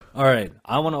All right,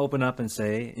 I want to open up and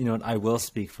say, you know what, I will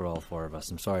speak for all four of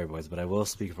us. I'm sorry, boys, but I will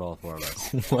speak for all four of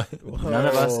us. What?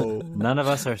 None of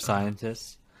us are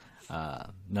scientists.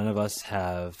 None of us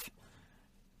have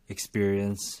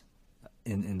experience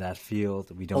in that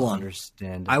field. We don't Hold on.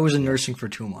 understand. I was in nursing for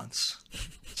 2 months,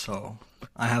 so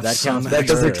I have That some. counts. That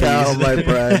doesn't count, my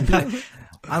friend.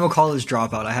 I'm a college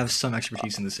dropout. I have some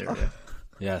expertise in this area.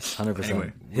 Yes, 100%.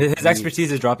 Anyway. His expertise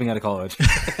is dropping out of college.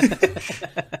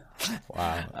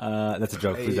 Wow. That's a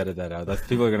joke. Please edit that out.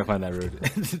 People are going to find that rude.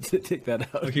 Take that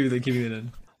out. I'll keep it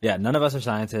in. Yeah, none of us are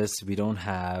scientists. We don't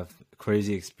have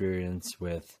crazy experience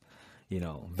with,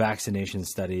 vaccination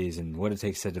studies and what it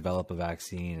takes to develop a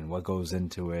vaccine and what goes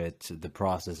into it, the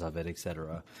process of it,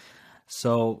 etc.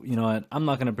 So, you know what? I'm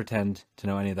not going to pretend to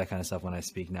know any of that kind of stuff when I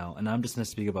speak now. And I'm just going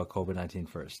to speak about COVID-19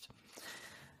 first.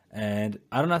 And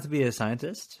I don't have to be a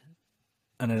scientist,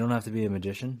 and I don't have to be a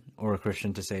magician or a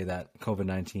Christian to say that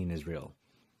COVID-19 is real.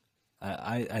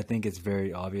 I think it's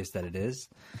very obvious that it is.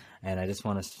 And I just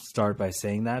want to start by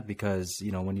saying that because,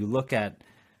 when you look at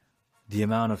the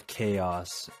amount of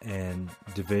chaos and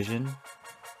division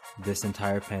this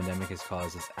entire pandemic has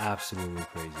caused is absolutely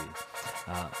crazy.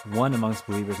 One, amongst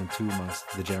believers, and two, amongst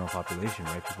the general population,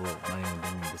 right? People not even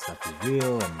thinking this stuff is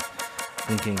real and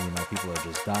thinking, people are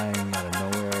just dying out of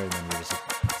nowhere, and then we're just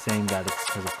saying that it's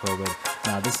because of COVID.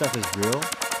 Now, this stuff is real,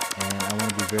 and I want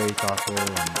to be very thoughtful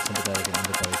and sympathetic and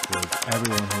empathetic towards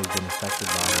everyone who's been affected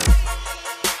by it.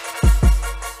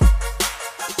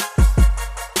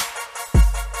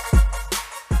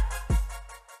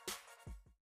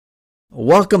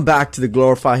 Welcome back to the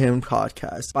Glorify Him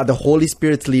podcast. By the Holy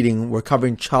Spirit's leading, we're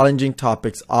covering challenging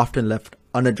topics often left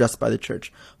unaddressed by the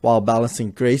church, while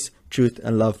balancing grace, truth,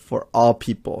 and love for all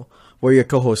people. We're your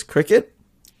co-host, Cricket.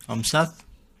 I'm Seth.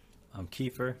 I'm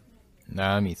Kiefer.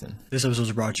 Nah, I'm Ethan. This episode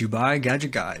is brought to you by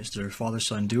Gadget Guys. They're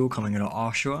father-son duo coming out of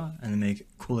Oshawa, and they make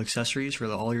cool accessories for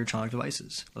all your electronic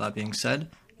devices. With that being said,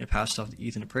 I pass it off to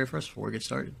Ethan to pray for us before we get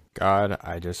started. God,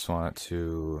 I just want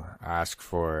to ask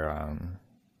for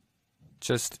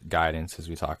just guidance as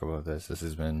we talk about this. This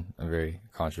has been a very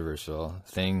controversial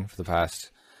thing for the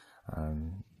past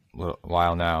little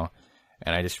while now,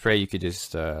 and I just pray you could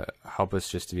just help us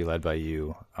just to be led by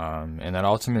you, and that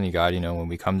ultimately, God, when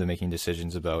we come to making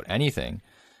decisions about anything,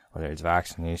 whether it's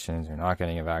vaccinations or not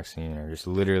getting a vaccine or just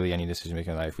literally any decision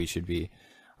making in life, we should be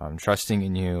trusting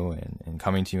in you and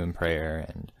coming to you in prayer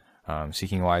and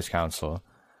seeking wise counsel,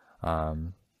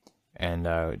 and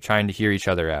trying to hear each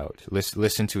other out,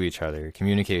 listen to each other,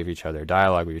 communicate with each other,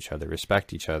 dialogue with each other,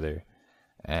 respect each other,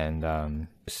 and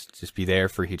just be there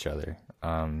for each other,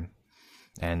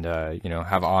 and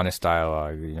have honest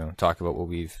dialogue, talk about what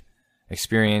we've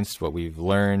experienced, what we've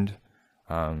learned,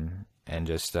 and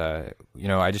just I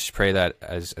just pray that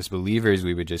as believers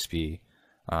we would just be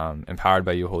empowered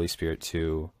by you, Holy Spirit,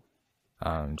 to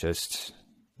just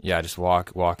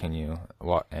walk in you,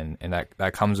 and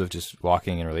that comes with just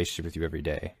walking in relationship with you every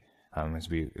day. As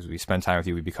we spend time with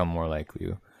you, we become more like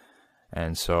you.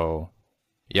 And so,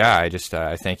 I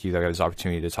thank you that I got this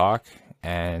opportunity to talk,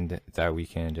 and that we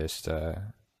can just,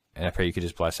 and I pray you could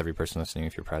just bless every person listening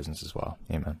with your presence as well.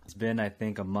 Amen. It's been, I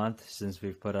think, a month since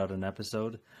we've put out an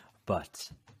episode, but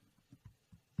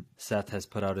Seth has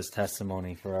put out his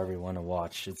testimony for everyone to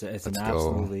watch. It's an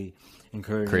absolutely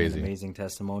encouraging, amazing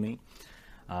testimony.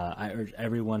 I urge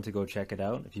everyone to go check it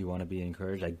out if you want to be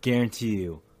encouraged. I guarantee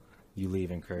you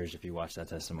leave encouraged if you watch that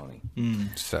testimony.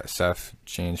 Seth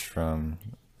changed from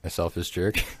a selfish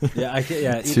jerk.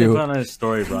 Ethan put on his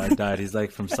story, bro. I died. He's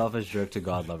like from selfish jerk to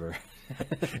God lover.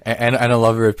 and a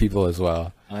lover of people as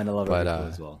well. And a lover of people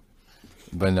as well.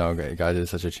 But no, God did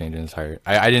such a change in his heart.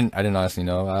 I didn't honestly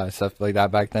know stuff like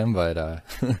that back then, but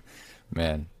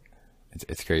man,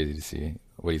 it's crazy to see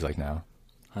what he's like now.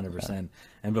 100%.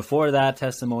 And before that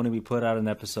testimony, we put out an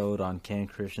episode on can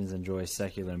Christians enjoy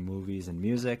secular movies and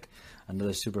music.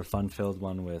 Another super fun-filled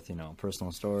one with,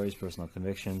 personal stories, personal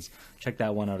convictions. Check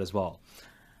that one out as well.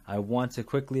 I want to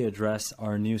quickly address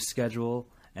our new schedule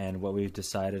and what we've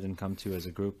decided and come to as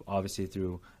a group, obviously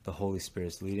through the Holy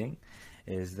Spirit's leading,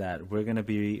 is that we're going to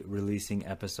be releasing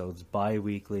episodes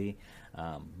bi-weekly.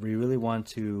 We really want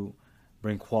to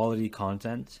bring quality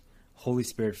content, Holy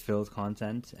Spirit filled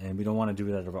content, and we don't want to do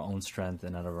it out of our own strength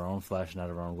and out of our own flesh and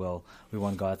out of our own will. We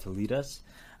want God to lead us,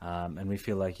 and we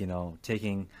feel like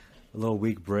taking a little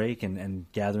week break and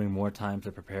gathering more time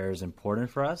to prepare is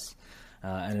important for us,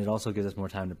 and it also gives us more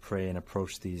time to pray and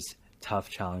approach these tough,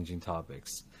 challenging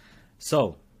topics.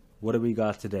 So what do we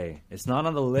got today? It's not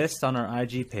on the list on our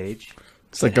IG page.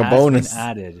 It's like a bonus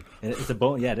added. It's a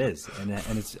bonus. Yeah, it is,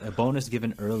 and it's a bonus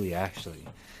given early, actually.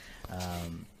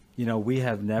 We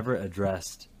have never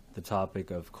addressed the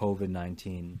topic of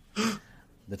COVID-19,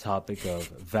 the topic of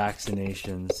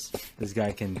vaccinations. This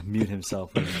guy can mute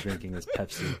himself when he's drinking his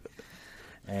Pepsi.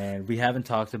 And we haven't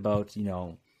talked about,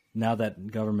 now that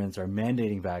governments are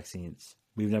mandating vaccines,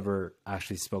 we've never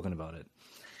actually spoken about it.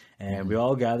 And we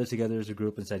all gathered together as a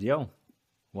group and said, yo,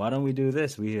 why don't we do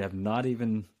this? We have not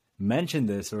even mentioned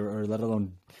this or let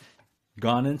alone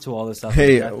gone into all this stuff.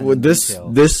 Hey,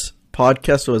 this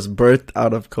podcast was birthed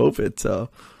out of COVID, so.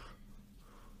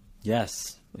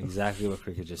 Yes, exactly what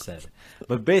Cricket just said.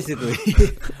 But basically,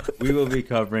 we will be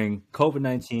covering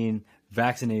COVID-19,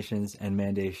 vaccinations, and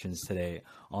mandations today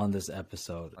on this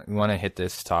episode. We want to hit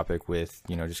this topic with,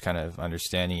 just kind of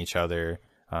understanding each other,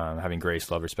 having grace,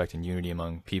 love, respect, and unity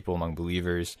among people, among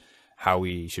believers, how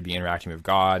we should be interacting with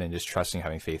God and just trusting,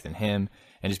 having faith in Him,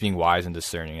 and just being wise and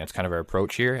discerning. That's kind of our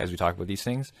approach here as we talk about these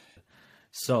things.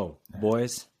 So,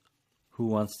 boys, who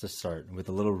wants to start with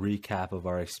a little recap of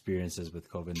our experiences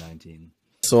with COVID-19?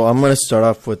 So I'm going to start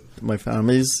off with my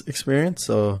family's experience.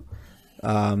 So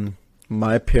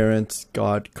my parents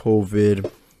got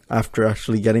COVID after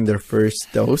actually getting their first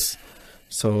dose.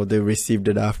 So they received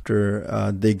it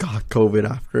after they got COVID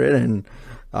after it. And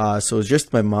so it's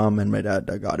just my mom and my dad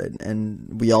that got it.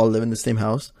 And we all live in the same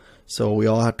house. So we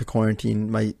all had to quarantine.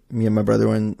 Me and my brother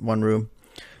were in one room.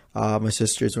 My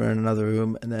sisters were in another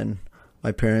room. And then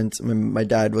my parents, my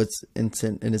dad was in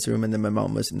his room, and then my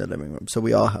mom was in the living room. So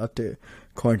we all had to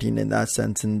quarantine in that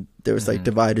sense. And there was like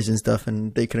dividers and stuff,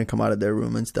 and they couldn't come out of their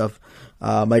room and stuff.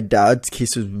 My dad's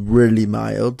case was really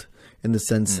mild in the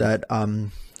sense that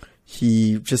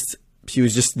he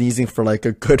was just sneezing for like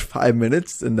a good 5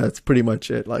 minutes, and that's pretty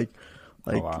much it. Like,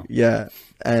 oh, wow. Yeah.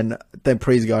 And then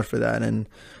praise God for that. And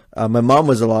my mom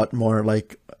was a lot more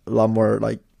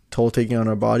toll taking on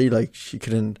her body. Like she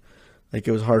couldn't. Like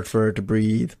it was hard for her to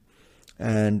breathe,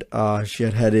 and she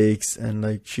had headaches, and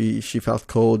like she felt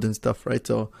cold and stuff, right?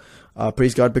 So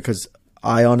praise God, because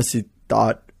I honestly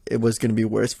thought it was going to be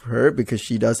worse for her because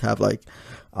she does have like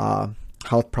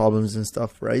health problems and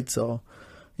stuff, right? So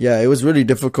yeah, it was really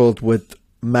difficult with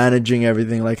managing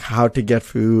everything, like how to get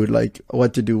food, like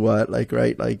what to do what, like,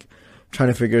 right? Like trying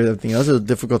to figure everything else. It was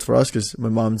difficult for us because my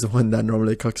mom's the one that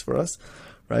normally cooks for us,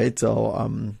 right?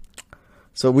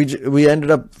 So we ended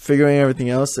up figuring everything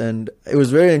else, and it was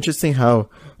very interesting how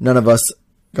none of us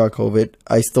got COVID.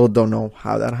 I still don't know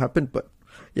how that happened, but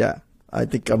yeah, I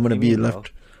think I'm gonna be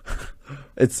left.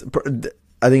 I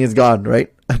think it's God,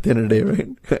 right? At the end of the day,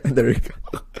 right? There we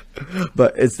go.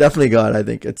 But it's definitely God. I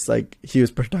think it's like He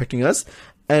was protecting us,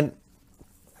 and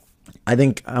I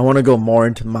think I want to go more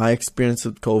into my experience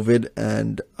with COVID,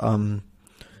 and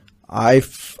I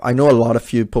know a lot of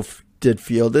people did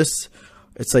feel this.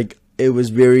 It's like. It was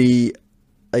very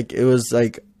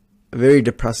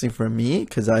depressing for me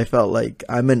because I felt like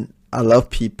I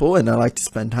love people and I like to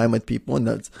spend time with people, and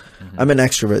I'm an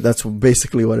extrovert. That's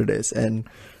basically what it is. And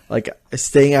like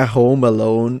staying at home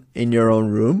alone in your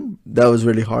own room, that was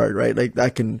really hard, right? Like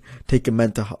that can take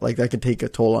that can take a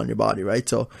toll on your body, right?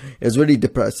 So it was really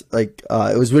depressed. Like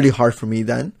it was really hard for me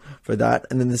then for that.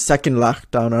 And then the second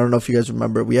lockdown, I don't know if you guys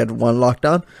remember, we had one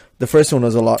lockdown. The first one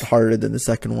was a lot harder than the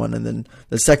second one, and then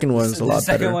the second one was a lot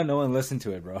better. The second one, no one listened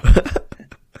to it, bro.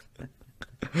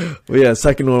 Well, yeah,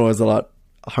 second one was a lot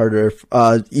harder,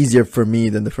 easier for me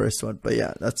than the first one. But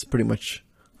yeah, that's pretty much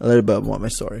a little bit about my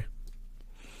story.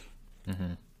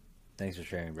 Thanks for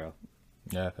sharing, bro.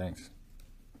 Yeah, thanks.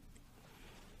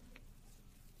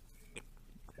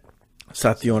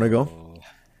 Seth, do you want to go?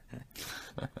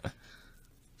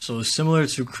 So similar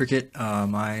to Cricket,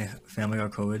 my family got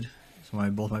COVID. So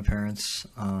both my parents,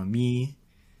 me,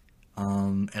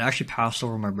 it actually passed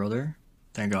over my brother.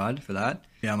 Thank God for that.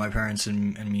 Yeah, my parents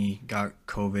and me got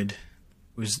COVID. It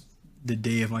was the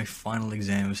day of my final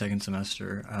exam of second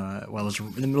semester. While I was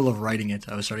in the middle of writing it,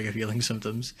 I was starting to feeling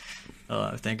symptoms.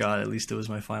 Thank God, at least it was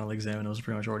my final exam and it was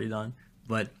pretty much already done.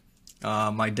 But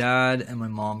my dad and my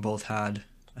mom both had,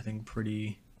 I think,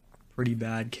 pretty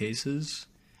bad cases.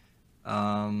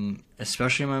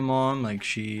 Especially my mom, like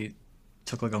she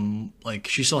took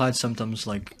she still had symptoms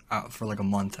for like a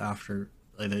month after,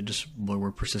 like they just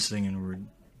were persisting and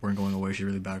weren't going away. She had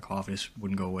really bad cough, it just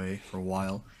wouldn't go away for a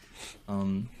while.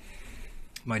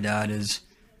 My dad is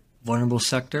vulnerable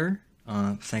sector.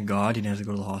 Thank God he didn't have to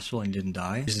go to the hospital and he didn't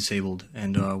die. He's disabled,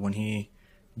 and when he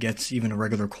gets even a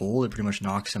regular cold, it pretty much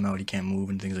knocks him out. He can't move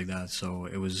and things like that. So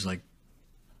it was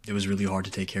really hard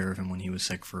to take care of him when he was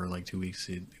sick for like 2 weeks.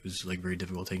 It was like very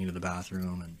difficult taking him to the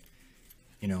bathroom and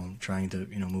trying to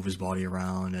move his body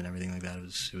around and everything like that.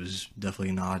 It was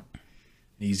definitely not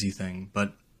an easy thing.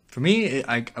 But for me,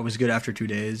 I was good after 2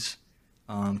 days.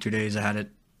 2 days I had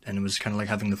it and it was kind of like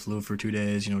having the flu for 2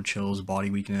 days. You know, chills, body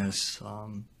weakness,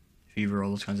 fever, all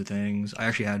those kinds of things. I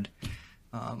actually had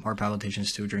heart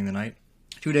palpitations too during the night.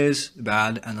 2 days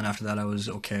bad, and then after that I was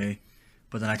okay.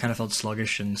 But then I kind of felt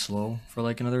sluggish and slow for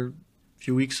like another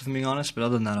few weeks, if I'm being honest. But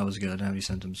other than that, I was good. I didn't have any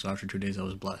symptoms. So after 2 days, I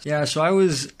was blessed. Yeah, so I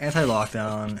was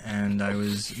anti-lockdown, and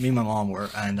me and my mom were,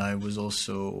 and I was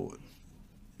also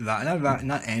not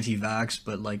anti-vax,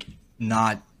 but like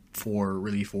not for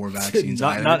vaccines.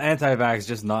 not anti-vax,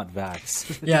 just not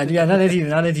vax. yeah, not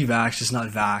anti-vax, just not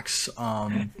vax.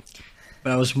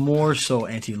 But I was more so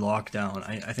anti-lockdown.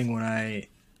 I think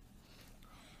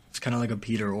it's kind of like a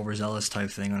Peter overzealous type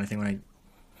thing. And I think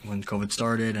when COVID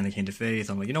started and I came to faith,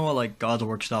 I'm like, you know what, like God's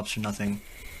work stops for nothing,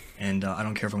 and I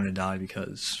don't care if I'm going to die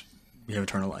because we have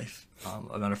eternal life.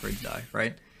 I'm not afraid to die,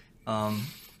 right?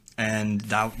 And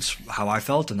that's how I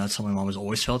felt, and that's how my mom has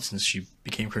always felt since she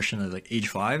became Christian at like age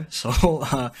 5.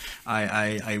 So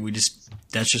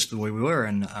that's just the way we were,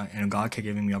 and God kept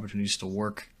giving me opportunities to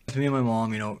work. With me and my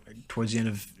mom, you know, towards the end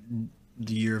of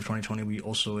the year of 2020, we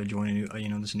also joined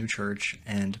this new church,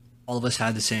 and all of us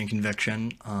had the same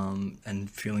conviction and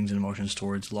feelings and emotions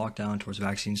towards lockdown, towards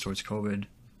vaccines, towards COVID,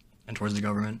 and towards the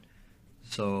government.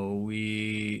 So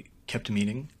we kept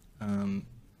meeting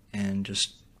and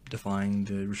just defying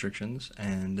the restrictions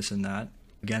and this and that,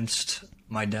 against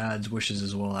my dad's wishes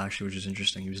as well, actually, which is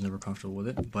interesting. He was never comfortable with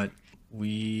it, but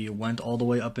we went all the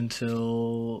way up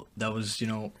until that was,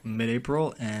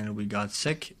 mid-April, and we got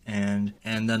sick, and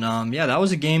then that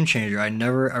was a game changer. I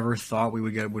never ever thought we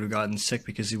would have gotten sick,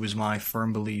 because it was my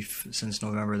firm belief since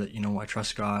November that, I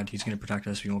trust God, He's going to protect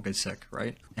us, we won't get sick,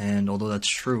 right? And although that's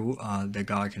true, that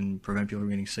God can prevent people from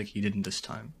getting sick, He didn't this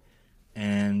time.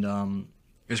 And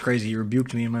it was crazy. He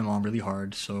rebuked me and my mom really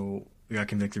hard, so we got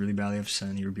convicted really badly of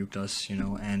sin. He rebuked us,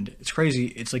 and it's crazy.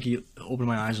 It's like He opened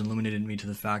my eyes and illuminated me to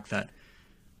the fact that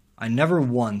I never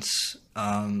once,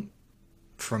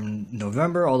 from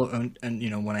November,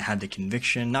 and when I had the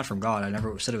conviction, not from God, I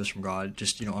never said it was from God,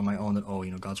 just, on my own, that,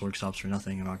 God's work stops for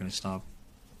nothing, I'm not going to stop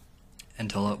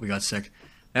until we got sick.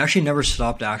 I actually never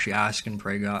stopped to actually ask and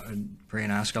pray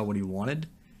and ask God what He wanted.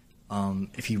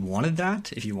 If He wanted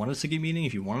that, if He wanted us to get meeting,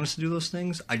 if He wanted us to do those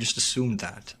things, I just assumed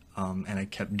that, and I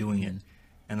kept doing it.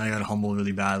 And I got humbled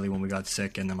really badly when we got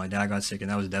sick, and then my dad got sick,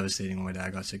 and that was devastating when my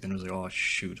dad got sick. Then it was like, oh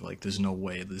shoot, like there's no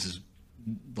way, this is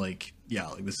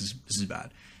this is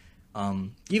bad.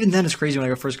 Even then, it's crazy.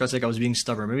 When I first got sick, I was being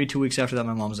stubborn. Maybe 2 weeks after that,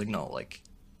 my mom was like, no,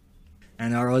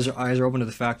 and our eyes are open to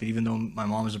the fact that even though my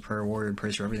mom is a prayer warrior and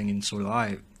prays for everything, and so do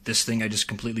I, this thing I just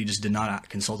completely just did not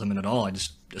consult Him in at all. I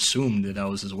just assumed that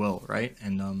was His will, right?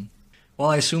 And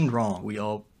I assumed wrong. We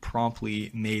all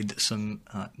promptly made several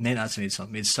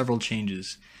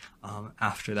changes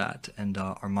after that, and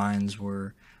our minds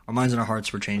and our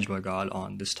hearts were changed by God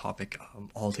on this topic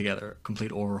altogether.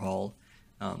 Complete overhaul.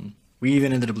 We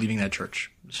even ended up leaving that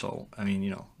church. So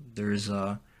there's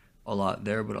a lot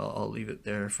there, but I'll leave it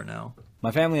there for now.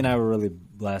 My family and I were really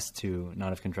blessed to not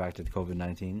have contracted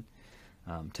COVID-19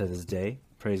 to this day.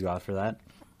 Praise God for that.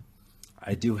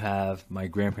 I do have my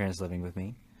grandparents living with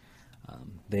me.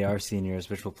 They are seniors,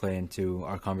 which will play into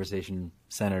our conversation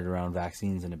centered around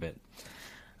vaccines in a bit.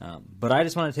 But I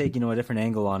just want to take, a different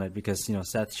angle on it, because,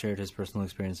 Seth shared his personal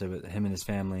experience with him and his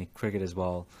family, cricket as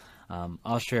well.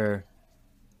 I'll share,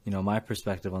 my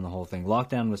perspective on the whole thing.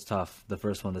 Lockdown was tough, the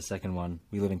first one, the second one.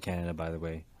 We live in Canada, by the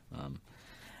way.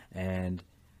 And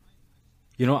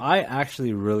I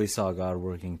actually really saw God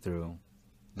working through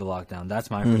the lockdown.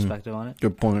 That's my perspective on it.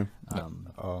 Good point.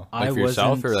 For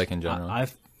yourself or like in general?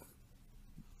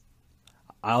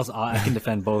 I can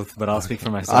defend both, but I'll speak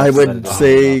for myself. I would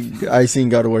say I seen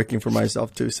God working for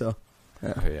myself too. So,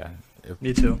 yeah.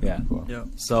 Me too. Yeah. Cool. Yeah.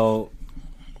 So,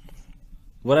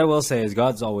 what I will say is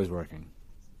God's always working.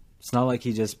 It's not like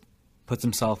He just puts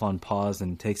Himself on pause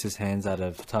and takes His hands out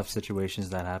of tough situations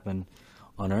that happen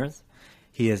on earth.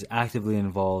 He is actively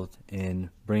involved in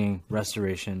bringing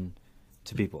restoration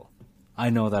to people.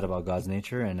 I know that about God's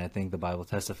nature, and I think the Bible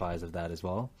testifies of that as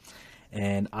well.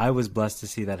 And I was blessed to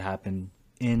see that happen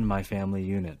in my family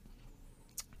unit.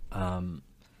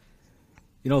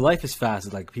 Life is fast.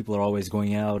 It's like people are always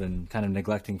going out and kind of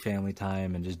neglecting family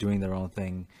time and just doing their own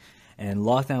thing. And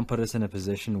lockdown put us in a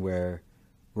position where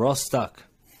we're all stuck,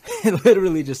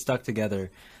 literally just stuck together,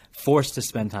 forced to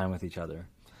spend time with each other.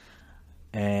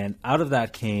 And out of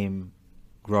that came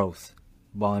growth,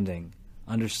 bonding,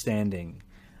 understanding.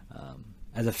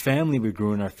 As a family, we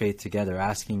grew in our faith together,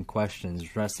 asking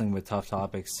questions, wrestling with tough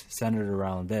topics centered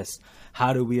around this.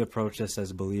 How do we approach this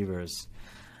as believers?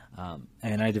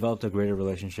 And I developed a greater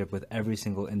relationship with every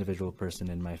single individual person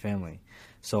in my family.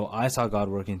 So I saw God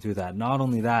working through that. Not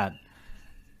only that,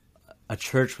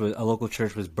 a local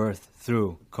church was birthed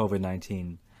through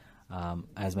COVID-19,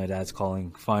 as my dad's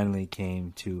calling finally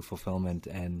came to fulfillment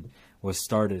and was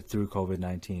started through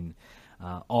COVID-19,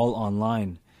 all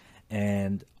online.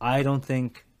 And I don't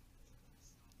think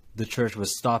the church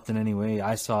was stopped in any way.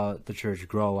 I saw the church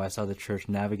grow. I saw the church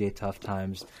navigate tough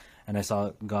times, and I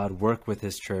saw God work with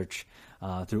his church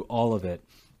through all of it.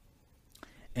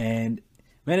 And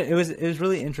man, it was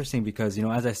really interesting because, you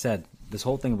know, as I said, this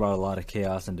whole thing brought a lot of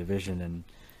chaos and division,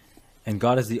 and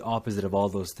God is the opposite of all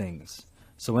those things.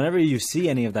 So whenever you see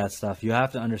any of that stuff, you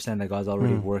have to understand that God's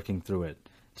already working through it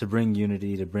to bring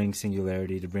unity, to bring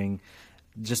singularity, to bring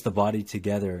just the body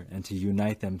together and to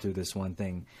unite them through this one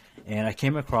thing. And I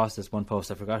came across this one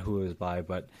post, I forgot who it was by,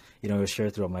 but you know, it was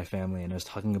shared throughout my family, and it was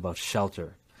talking about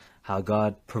shelter, how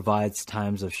God provides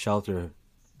times of shelter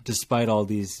despite all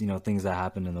these, you know, things that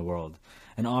happen in the world.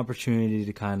 An opportunity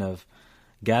to kind of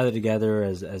gather together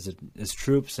as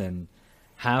troops and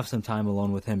have some time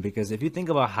alone with him. Because if you think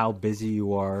about how busy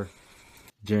you are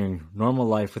during normal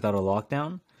life without a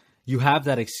lockdown, you have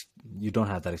that you don't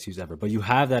have that excuse ever, but you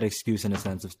have that excuse in a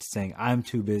sense of saying, I'm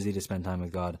too busy to spend time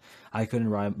with God. I couldn't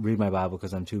read my Bible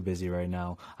because I'm too busy right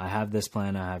now. I have this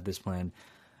plan.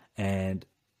 And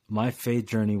my faith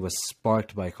journey was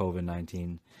sparked by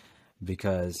COVID-19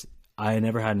 because I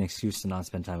never had an excuse to not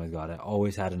spend time with God. I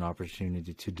always had an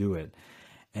opportunity to do it.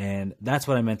 And that's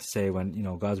what I meant to say when, you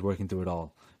know, God's working through it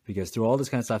all, because through all this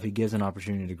kind of stuff, he gives an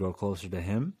opportunity to grow closer to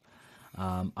him.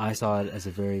 I saw it as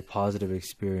a very positive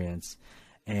experience.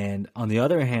 And on the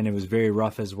other hand, it was very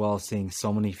rough as well, seeing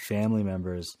so many family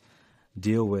members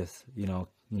deal with, you know,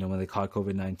 when they caught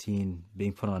COVID-19,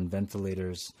 being put on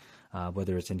ventilators,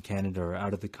 whether it's in Canada or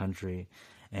out of the country,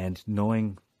 and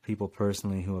knowing people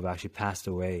personally who have actually passed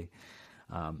away.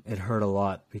 It hurt a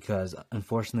lot because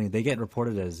unfortunately they get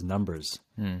reported as numbers,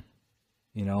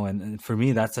 you know, and for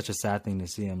me, that's such a sad thing to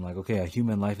see. I'm like, okay, a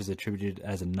human life is attributed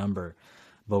as a number.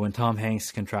 But when Tom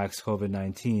Hanks contracts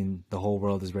COVID-19, the whole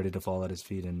world is ready to fall at his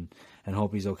feet and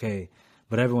hope he's okay.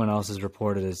 But everyone else is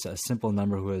reported as a simple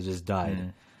number who has just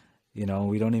died. You know,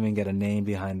 we don't even get a name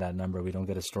behind that number. We don't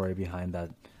get a story behind that.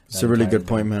 It's a really good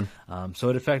point, man. So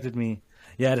it affected me.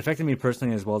 Yeah, it affected me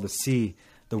personally as well to see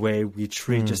the way we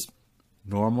treat just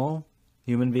normal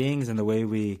human beings and the way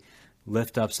we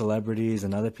lift up celebrities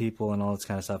and other people and all this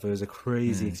kind of stuff. It was a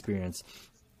crazy experience.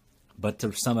 But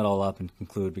to sum it all up and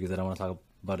conclude, because I don't want to talk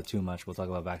about it too much, we'll talk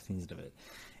about vaccines of it,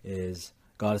 is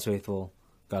God is faithful,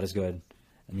 God is good,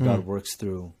 and God works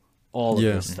through all of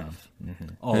this stuff.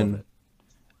 All of it.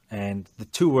 And the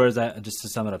two words, just to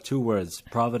sum it up, two words,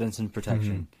 providence and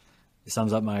protection. It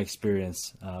sums up my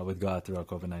experience with God throughout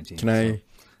COVID-19. Can I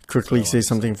quickly say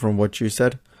something from what you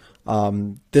said?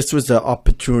 This was the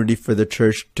opportunity for the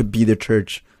church, to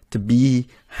be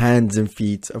hands and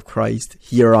feet of Christ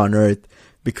here on earth,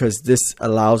 because this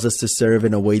allows us to serve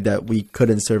in a way that we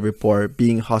couldn't serve before,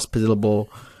 being hospitable,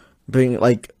 being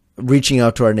like reaching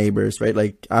out to our neighbors, right?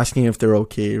 Like asking if they're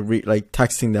okay, like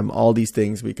texting them, all these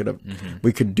things we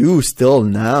could do still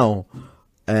now,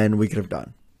 and we could have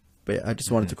done. But yeah, I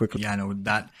just wanted to quickly. Yeah, I know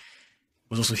that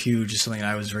was also huge. It's something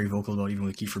I was very vocal about, even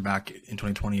with Kiefer back in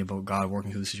 2020, about God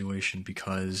working through the situation.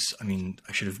 Because, I mean,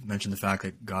 I should have mentioned the fact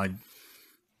that God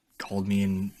called me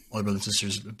and other brothers and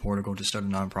sisters in Portugal to start a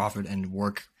nonprofit and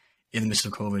work in the midst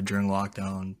of COVID during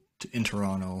lockdown in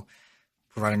Toronto,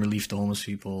 providing relief to homeless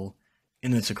people in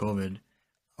the midst of COVID.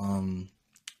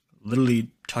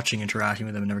 Literally touching, interacting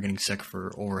with them, and never getting sick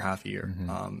for over half a year,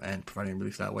 and providing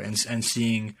relief that way, and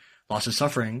seeing lots of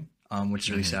suffering, which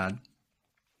is really sad.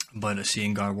 But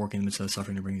seeing God working in the midst of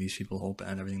suffering to bring these people hope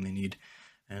and everything they need.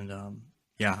 And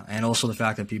and also the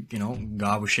fact that people, you know,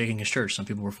 God was shaking his church. Some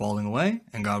people were falling away,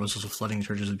 and God was also flooding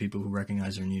churches with people who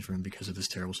recognize their need for him because of this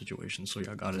terrible situation. So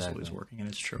yeah, God is always working, and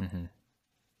it's true.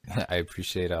 I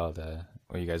appreciate all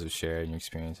what you guys have shared and your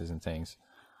experiences and things.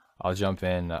 I'll jump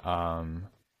in.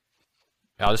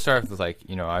 I'll just start with, like,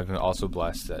 you know, I've been also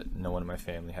blessed that no one in my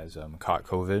family has caught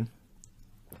COVID.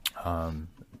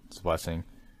 It's a blessing.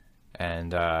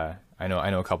 And I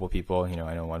know a couple people. You know,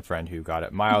 I know one friend who got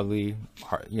it mildly,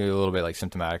 a little bit like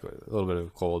symptomatic, a little bit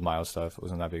of cold, mild stuff. It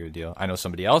wasn't that big of a deal. I know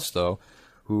somebody else though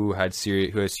who had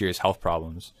serious health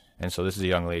problems, and so this is a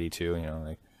young lady too. You know,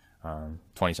 like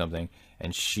 20 something,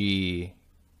 and she,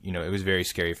 you know, it was very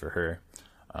scary for her.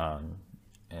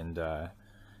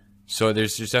 So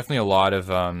there's definitely a lot of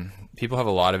people have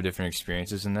a lot of different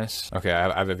experiences in this. Okay,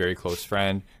 I have a very close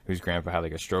friend whose grandpa had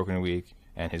like a stroke in a week,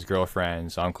 and his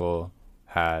girlfriend's uncle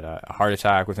had a heart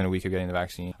attack within a week of getting the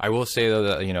vaccine. I will say though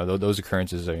that, you know, those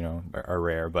occurrences are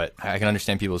rare, but I can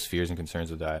understand people's fears and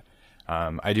concerns with that.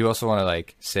 I do also want to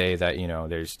like say that, you know,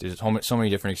 there's so many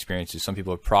different experiences. Some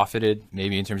people have profited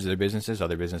maybe in terms of their businesses.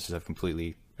 Other businesses have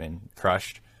completely been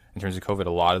crushed in terms of COVID, a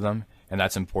lot of them. And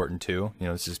that's important too. You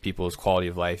know, this is people's quality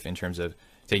of life in terms of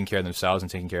taking care of themselves and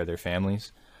taking care of their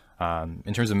families.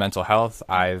 In terms of mental health,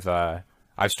 I've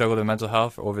struggled with mental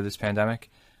health over this pandemic.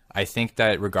 I think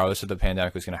that regardless if the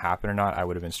pandemic was going to happen or not, I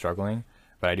would have been struggling.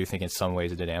 But I do think in some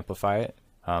ways it did amplify it,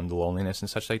 the loneliness and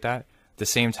such like that. At the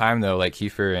same time, though, like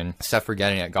Kiefer and Steph were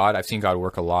getting at God, I've seen God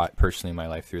work a lot personally in my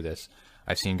life through this.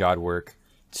 I've seen God work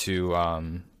to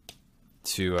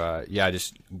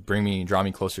just draw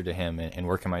me closer to Him and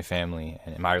work in my family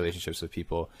and in my relationships with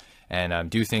people, and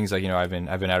do things like, you know, I've been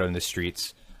out in the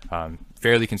streets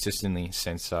fairly consistently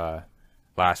since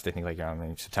last, I think, like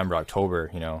September,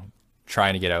 October, you know,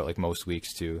 trying to get out like most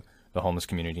weeks to the homeless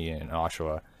community in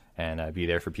Oshawa and be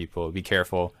there for people, be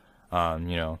careful,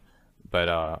 you know, but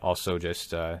also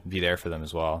just be there for them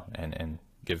as well, and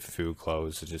give food,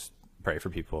 clothes, just pray for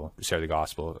people, share the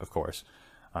gospel, of course.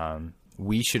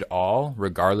 We should all,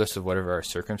 regardless of whatever our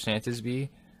circumstances be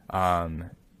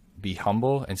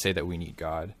humble and say that we need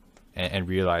God, and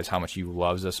realize how much He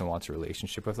loves us and wants a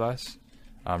relationship with us,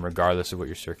 regardless of what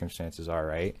your circumstances are,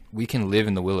 right? We can live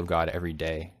in the will of God every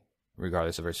day,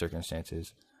 regardless of our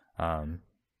circumstances,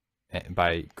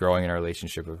 by growing in our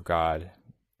relationship with God,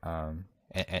 and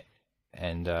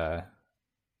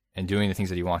doing the things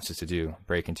that He wants us to do.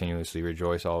 Pray continuously,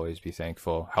 rejoice always, be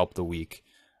thankful, help the weak,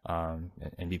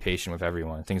 and be patient with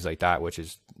everyone, things like that, which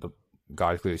is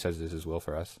God clearly says this is His will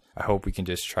for us. I hope we can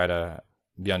just try to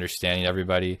be understanding to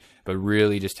everybody, but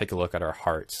really just take a look at our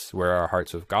hearts. Where are our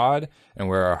hearts with God, and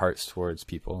where are our hearts towards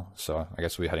people? So I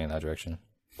guess we'll be heading in that direction.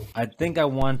 I think I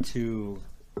want to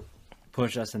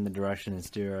push us in the direction and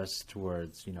steer us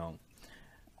towards, you know,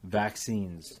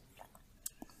 vaccines.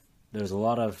 There's a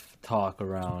lot of talk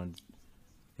around,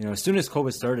 you know, as soon as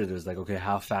COVID started, it was like, okay,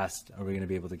 how fast are we going to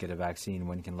be able to get a vaccine?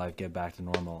 When can life get back to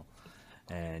normal?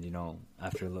 And, you know,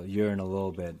 after a year and a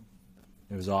little bit,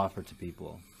 it was offered to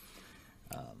people.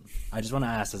 I just want to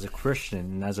ask, as a Christian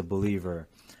and as a believer,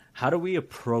 how do we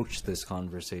approach this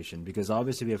conversation? Because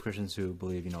obviously we have Christians who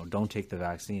believe, you know, don't take the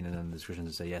vaccine, and then there's Christians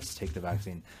who say, yes, take the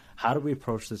vaccine. How do we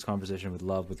approach this conversation with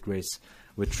love, with grace,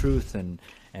 with truth, and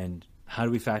how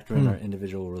do we factor in our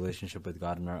individual relationship with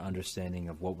God and our understanding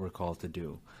of what we're called to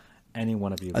do? Any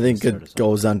one of you? I think it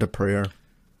goes down to prayer,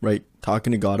 right?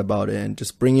 Talking to God about it and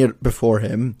just bringing it before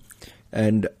Him.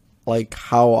 And like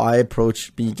how I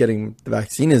approach me getting the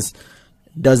vaccine is,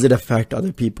 does it affect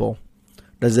other people?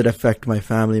 Does it affect my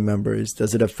family members?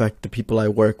 Does it affect the people I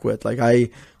work with? Like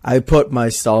I put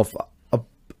myself up,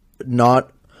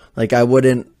 not like it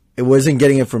wasn't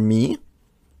getting it for me.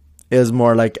 It was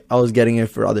more like I was getting it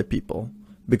for other people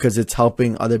because it's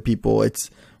helping other people. It's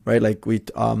right. Like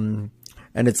and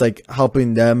it's like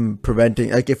helping them,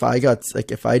 preventing, like if I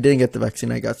didn't get the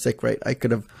vaccine, I got sick, right? I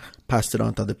could have passed it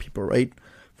on to other people, right?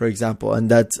 For example. And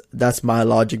that's my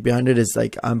logic behind it, is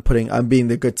like I'm being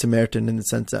the good Samaritan in the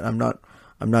sense that I'm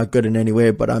not good in any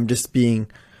way, but I'm just being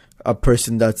a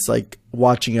person that's like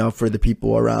watching out for the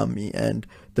people around me and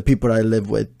the people I live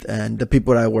with and the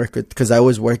people I work with, because I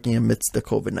was working amidst the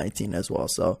COVID-19 as well.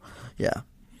 So yeah.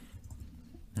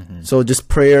 Mm-hmm. So just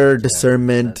prayer,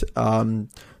 discernment,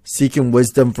 seeking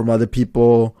wisdom from other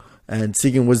people and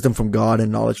seeking wisdom from God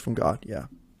and knowledge from God. Yeah.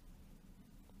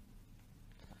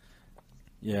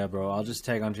 Yeah, bro. I'll just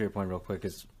tag onto your point real quick.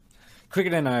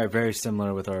 Cricket and I are very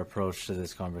similar with our approach to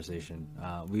this conversation.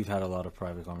 We've had a lot of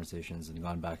private conversations and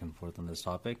gone back and forth on this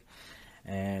topic.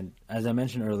 And as I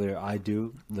mentioned earlier, I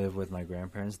do live with my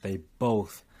grandparents. They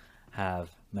both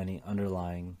have many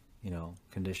underlying, you know,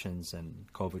 conditions, and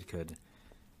COVID could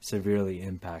severely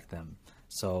impact them.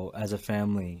 So as a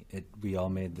family, we all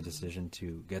made the decision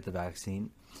to get the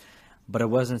vaccine, but it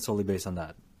wasn't solely based on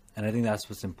that. And I think that's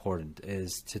what's important,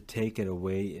 is to take it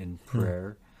away in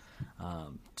prayer,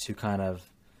 to kind of,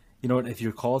 you know, if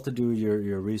you're called to do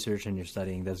your research and your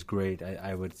studying, that's great.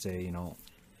 I would say, you know,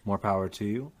 more power to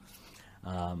you.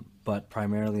 But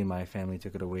primarily my family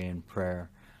took it away in prayer,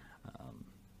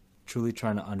 truly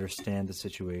trying to understand the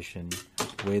situation,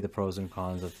 weigh the pros and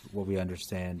cons of what we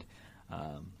understand.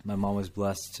 My mom was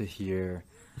blessed to hear,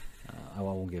 I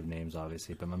won't give names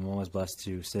obviously, but my mom was blessed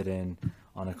to sit in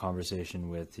on a conversation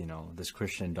with, you know, this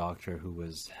Christian doctor who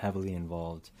was heavily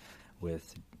involved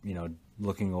with, you know,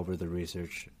 looking over the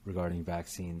research regarding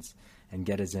vaccines and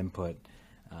get his input.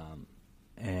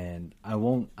 And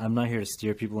I'm not here to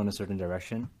steer people in a certain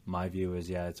direction. My view is,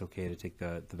 yeah, it's okay to take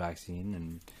the vaccine,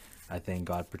 and I think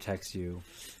God protects you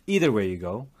either way you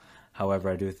go. However,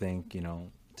 I do think, you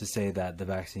know, to say that the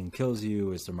vaccine kills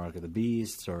you is the mark of the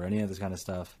beast or any of this kind of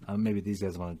stuff. Maybe these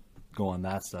guys want to go on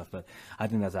that stuff, but I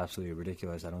think that's absolutely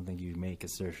ridiculous. I don't think you make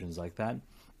assertions like that.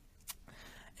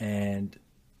 And,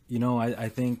 you know, I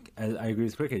think I agree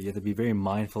with Cricket. You have to be very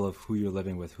mindful of who you're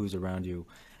living with, who's around you,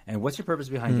 and what's your purpose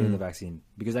behind getting the vaccine.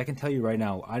 Because I can tell you right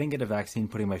now, I didn't get a vaccine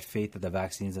putting my faith that the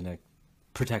vaccine's going to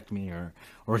protect me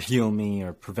or heal me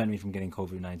or prevent me from getting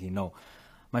COVID-19. No,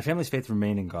 my family's faith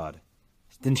remained in God.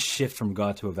 It didn't shift from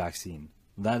God to a vaccine.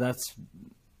 That's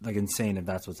like insane if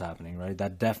that's what's happening, right?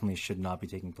 That definitely should not be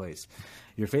taking place.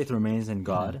 Your faith remains in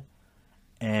God,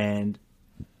 and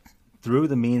through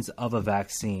the means of a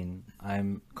vaccine,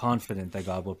 I'm confident that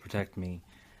God will protect me.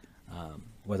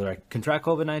 Whether I contract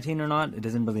COVID-19 or not, it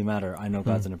doesn't really matter. I know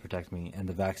God's going to protect me, and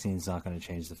the vaccine's not going to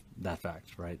change that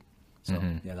fact, right? So,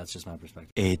 yeah, that's just my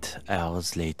perspective. 8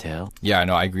 hours later. Yeah,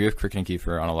 no, I agree with Cricket and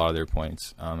Kiefer on a lot of their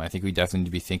points. I think we definitely need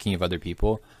to be thinking of other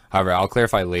people. However, I'll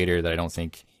clarify later that I don't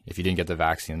think if you didn't get the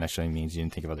vaccine, that necessarily means you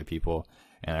didn't think of other people.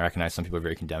 And I recognize some people are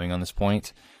very condemning on this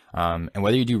point. And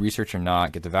whether you do research or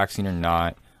not, get the vaccine or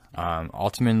not,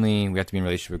 ultimately we have to be in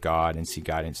relationship with God and seek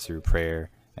guidance through prayer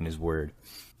and His Word.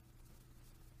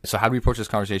 So how do we approach this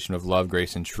conversation of love,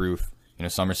 grace, and truth? You know,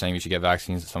 some are saying we should get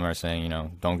vaccines. Some are saying, you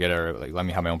know, don't get it, or like, let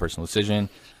me have my own personal decision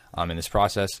in this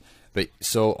process. But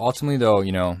so ultimately, though,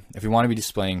 you know, if we want to be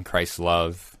displaying Christ's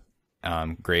love,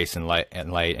 grace, and light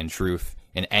and truth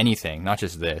in anything, not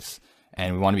just this,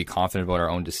 and we want to be confident about our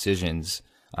own decisions,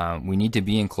 we need to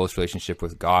be in close relationship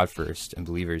with God first and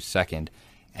believers second.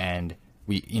 And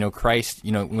we, you know, Christ,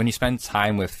 you know, when you spend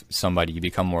time with somebody, you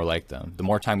become more like them. The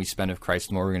more time we spend with Christ,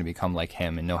 the more we're going to become like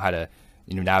Him and know how to,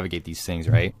 you know, navigate these things,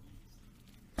 right?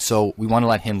 So we want to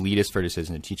let Him lead us for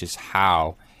decisions and teach us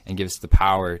how and give us the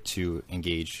power to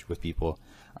engage with people.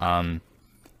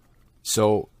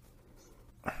 So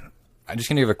I'm just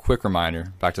going to give a quick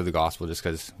reminder back to the gospel, just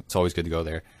because it's always good to go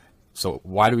there. So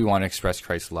why do we want to express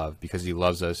Christ's love? Because He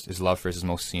loves us. His love for us is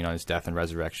most seen on His death and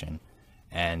resurrection.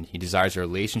 And He desires a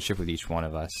relationship with each one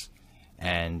of us.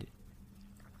 And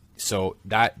so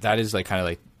that is like kind of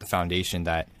like the foundation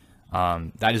that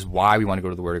that is why we want to go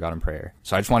to the Word of God in prayer.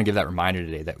 So I just want to give that reminder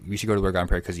today that we should go to the Word of God in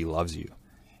prayer because He loves you.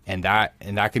 And that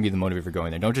can be the motivator for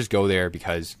going there. Don't just go there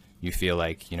because you feel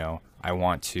like, you know, I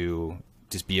want to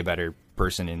just be a better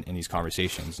person in these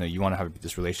conversations. No, you want to have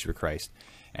this relationship with Christ.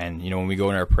 And, you know, when we go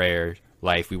in our prayer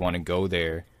life, we want to go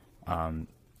there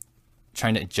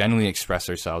trying to genuinely express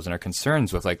ourselves and our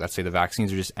concerns with, like, let's say the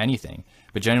vaccines or just anything,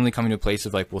 but genuinely coming to a place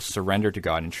of, like, we'll surrender to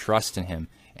God and trust in Him.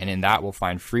 And in that we'll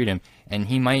find freedom. And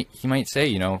he might say,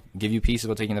 you know, give you peace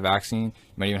about taking the vaccine.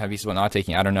 You might even have peace about not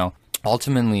taking it. I don't know.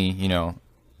 Ultimately, you know,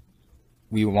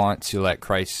 we want to let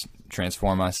Christ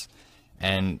transform us.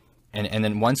 And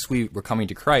then once we're coming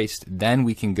to Christ, then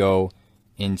we can go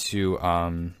into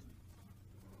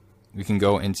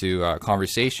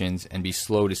conversations and be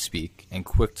slow to speak and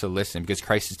quick to listen, because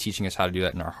Christ is teaching us how to do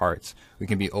that in our hearts. We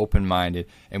can be open-minded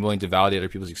and willing to validate other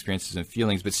people's experiences and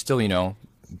feelings, but still, you know,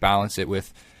 balance it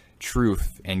with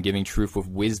truth and giving truth with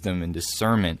wisdom and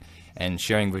discernment and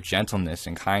sharing with gentleness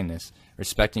and kindness,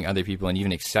 respecting other people and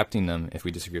even accepting them if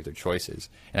we disagree with their choices.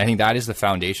 And I think that is the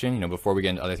foundation. You know, before we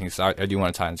get into other things, I do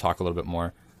want to talk a little bit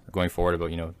more going forward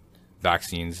about, you know,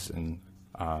 vaccines and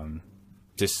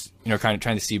just, you know, kind of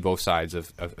trying to see both sides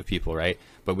of people, right?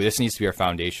 But this needs to be our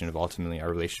foundation of ultimately our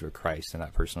relationship with Christ and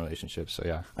that personal relationship. So,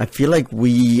 yeah. I feel like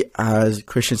we as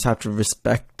Christians have to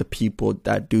respect the people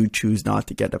that do choose not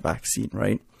to get a vaccine,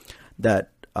 right? That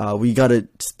we got to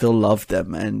still love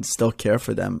them and still care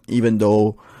for them, even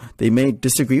though they may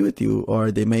disagree with you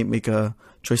or they may make a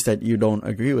choice that you don't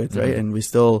agree with, right? And we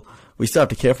still have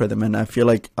to care for them. And I feel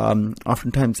like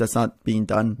oftentimes that's not being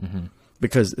done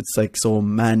because it's like so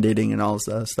mandating and all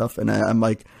that stuff. And I'm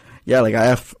like, yeah, like I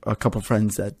have a couple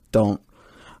friends that don't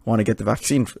want to get the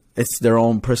vaccine. It's their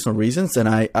own personal reasons, and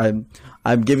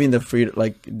I'm giving the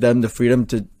freedom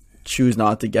to choose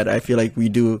not to get it. I feel like we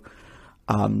do.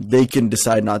 They can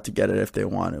decide not to get it if they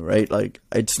want it, right? Like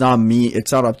it's not me.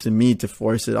 It's not up to me to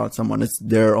force it on someone. It's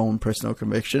their own personal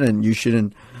conviction, and you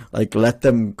shouldn't like let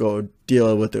them go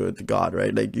deal with it with God,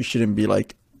 right? Like you shouldn't be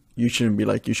like you should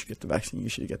get the vaccine. You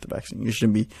should get the vaccine. You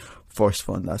shouldn't be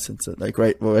forceful in that sense. Like,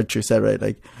 right, what you said, right?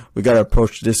 Like we got to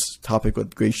approach this topic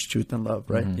with grace, truth, and love,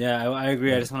 right? Yeah, I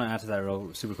agree. I just want to add to that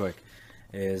real super quick.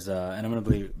 And I'm going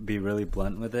to be really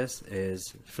blunt with this.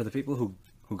 Is for the people who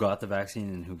got the vaccine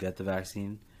and who get the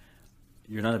vaccine,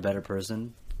 you're not a better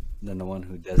person than the one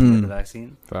who doesn't get the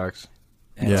vaccine. Facts.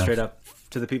 And straight up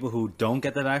to the people who don't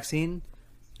get the vaccine,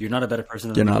 you're not a better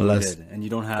person than the people who did, and you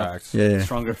don't have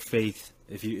stronger faith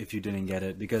if you didn't get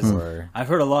it, because Or- I've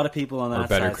heard a lot of people on that or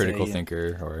better side critical say,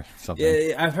 thinker or something.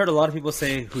 yeah, I've heard a lot of people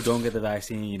say who don't get the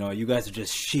vaccine, you guys are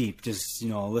just sheep, just,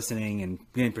 listening and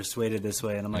getting persuaded this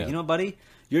way. And I'm like, Yeah. buddy,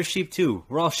 you're sheep too.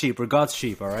 We're all sheep. We're God's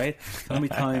sheep, all right? Don't be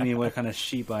telling me what kind of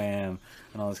sheep I am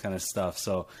and all this kind of stuff.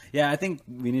 So, yeah, I think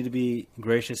we need to be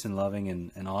gracious and loving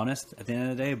and honest at the end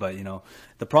of the day. But,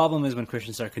 the problem is when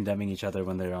Christians start condemning each other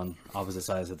when they're on opposite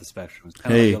sides of the spectrum. It's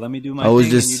kind of Hey, like, let me do my I was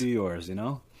thing just- and you do yours,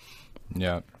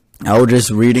 Yeah. I was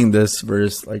just reading this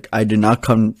verse, like, I did not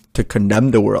come to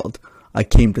condemn the world. I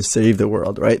came to save the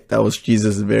world, right? That was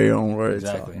Jesus' very own words.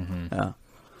 so, Exactly. yeah.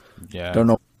 Yeah. Don't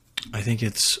know. I think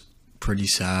it's pretty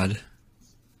sad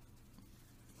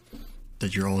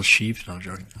that you're all sheep. No, I'm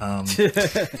joking.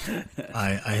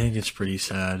 I think it's pretty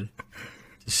sad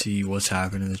to see what's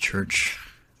happened in the church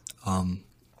on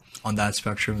that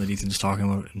spectrum that Ethan's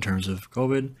talking about in terms of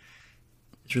COVID.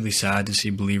 It's really sad to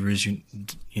see believers,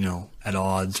 at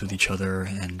odds with each other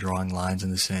and drawing lines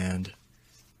in the sand.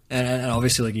 And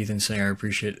obviously, like Ethan's saying, I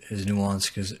appreciate his nuance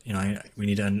because, we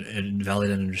need to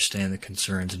validate and understand the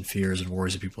concerns and fears and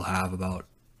worries that people have about,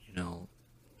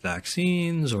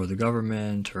 vaccines or the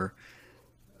government or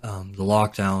the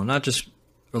lockdown. Not just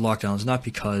for lockdowns, not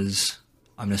because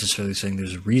I'm necessarily saying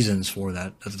there's reasons for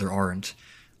that there aren't,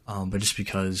 but just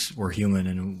because we're human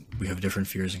and we have different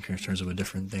fears and concerns about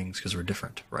different things because we're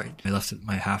different, right? I left the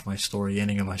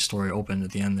ending of my story open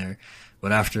at the end there,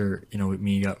 but after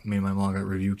me and my mom got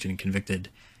rebuked and convicted,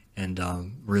 and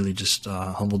really just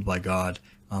humbled by God,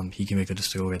 he convicted us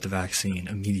to go get the vaccine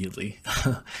immediately,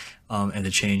 and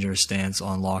to change our stance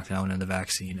on lockdown and the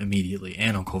vaccine immediately,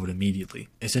 and on COVID immediately.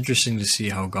 It's interesting to see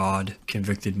how God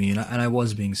convicted me, and I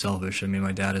was being selfish. I mean,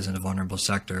 my dad is in a vulnerable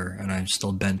sector, and I'm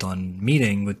still bent on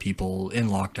meeting with people in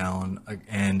lockdown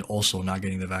and also not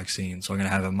getting the vaccine. So I'm going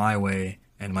to have it my way,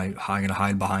 and I'm going to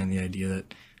hide behind the idea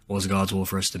that, well, it's God's will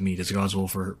for us to meet. It's God's will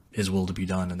for his will to be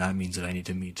done, and that means that I need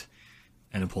to meet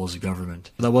and oppose the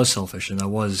government. That was selfish, and that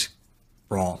was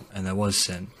wrong, and that was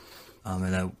sin,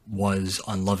 and that was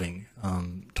unloving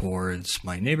towards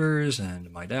my neighbors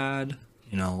and my dad,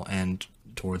 and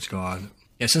towards God.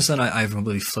 Yeah, since then I've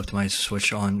completely flipped my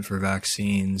switch on for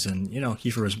vaccines, and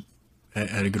Kiefer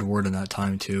had a good word in that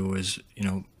time too. Is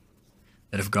that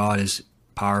if God is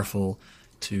powerful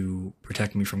to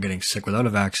protect me from getting sick without a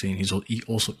vaccine, he's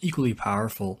also equally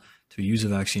powerful to use a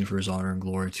vaccine for his honor and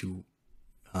glory to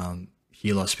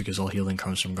heal us, because all healing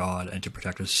comes from God, and to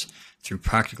protect us through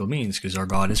practical means, because our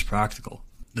God is practical.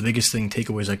 The biggest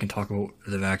takeaways I can talk about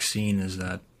the vaccine is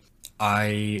that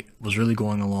I was really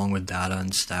going along with data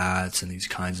and stats and these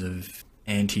kinds of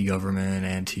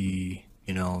anti-government,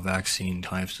 vaccine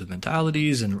types of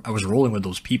mentalities, and I was rolling with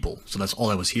those people. So that's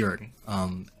all I was hearing.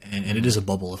 And it is a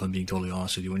bubble, if I'm being totally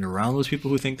honest with you. When you're around those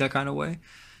people who think that kind of way,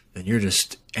 then you're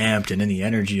just amped and in the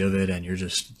energy of it, and you're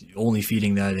just only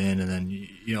feeding that in. And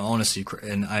then, honestly,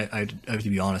 and I have to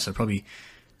be honest, I probably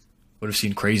would have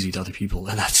seemed crazy to other people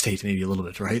in that state, maybe a little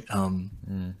bit, right?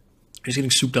 Just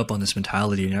getting souped up on this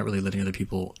mentality and not really letting other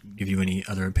people give you any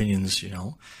other opinions,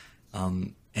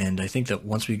 and I think that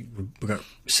once we got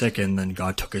sick and then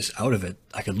God took us out of it,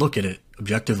 I could look at it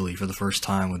objectively for the first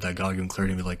time with that God-given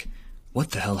clarity and be like,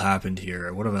 what the hell happened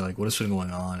here? What is been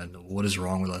going on, and what is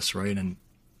wrong with us, right? And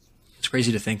it's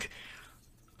crazy to think,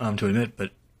 to admit,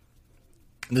 but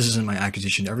this isn't my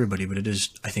accusation to everybody, but it is,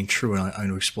 I think, true, and I'm going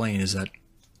to explain, is that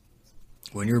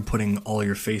when you're putting all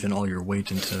your faith and all your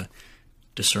weight into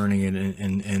discerning it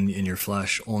in your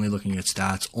flesh, only looking at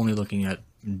stats, only looking at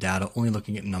data, only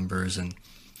looking at numbers, and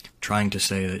trying to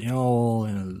say that,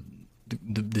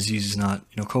 the disease is not,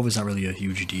 COVID's not really a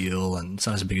huge deal, and it's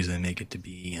not as big as they make it to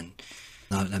be, and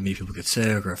not that many people get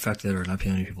sick or affected, or not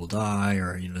many people die,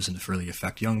 or, doesn't really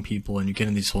affect young people, and you get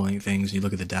in these whole things, and you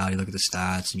look at the data, you look at the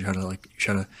stats, and you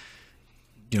try to,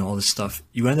 all this stuff.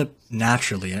 You end up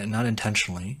naturally, and not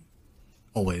intentionally,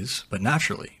 always, but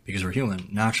naturally, because we're human,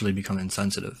 naturally become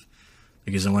insensitive.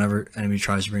 Because then whenever enemy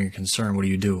tries to bring a concern, what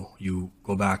do? You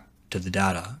go back to the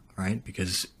data, right?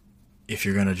 Because if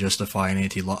you're going to justify an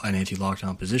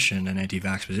anti-lockdown position, an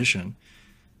anti-vax position,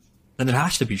 then it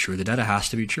has to be true. The data has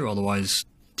to be true. Otherwise,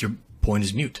 your point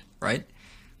is mute, right?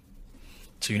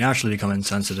 So you naturally become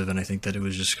insensitive, and I think that it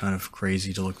was just kind of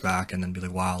crazy to look back and then be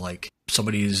like, wow, like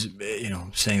somebody is,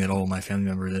 saying that, oh, my family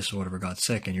member, this or whatever, got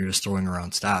sick, and you're just throwing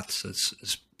around stats.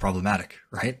 It's problematic,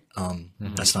 right?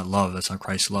 That's not love. That's not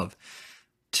Christ's love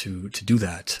to do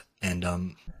that. And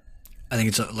I think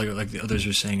it's like the others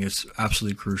are saying, it's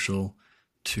absolutely crucial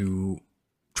to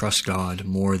trust God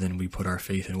more than we put our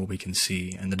faith in what we can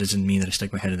see. And that doesn't mean that I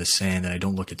stick my head in the sand and I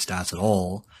don't look at stats at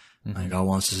all. God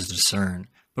wants us to discern.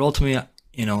 But ultimately,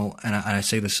 and I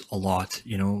say this a lot,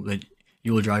 that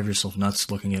you will drive yourself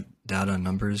nuts looking at data and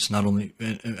numbers. Not only,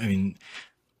 I mean,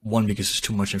 one, because it's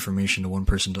too much information to one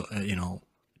person to,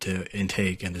 to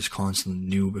intake, and there's constant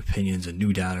new opinions and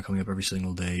new data coming up every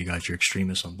single day. You got your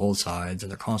extremists on both sides,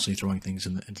 and they're constantly throwing things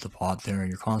into the pot there, and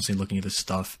you're constantly looking at this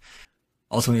stuff.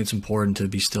 Ultimately, it's important to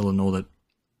be still and know that,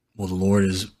 well, the Lord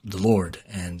is the Lord,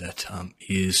 and that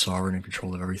He is sovereign and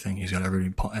control of everything. He's got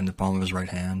everything in the palm of His right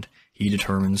hand. He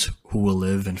determines who will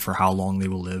live and for how long they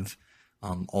will live.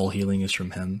 All healing is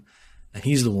from Him, and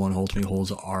He's the one who ultimately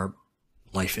holds our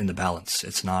life in the balance.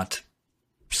 It's not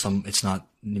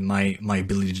my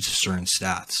ability to discern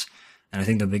stats. And I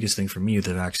think the biggest thing for me with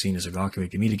the vaccine is that God can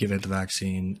make me to give it the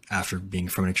vaccine after being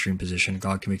from an extreme position.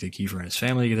 God can make the Kiefer and his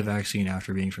family to get the vaccine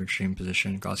after being from an extreme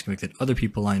position. God can make that other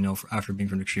people I know after being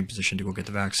from an extreme position to go get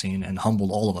the vaccine, and humbled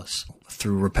all of us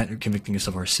through convicting us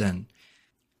of our sin.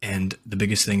 And the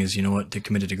biggest thing is, to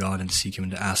commit it to God and to seek Him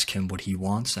and to ask Him what He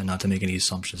wants, and not to make any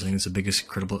assumptions. I think it's the biggest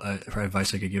critical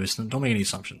advice I could give is don't make any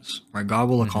assumptions. Right? God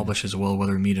will accomplish His will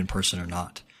whether we meet in person or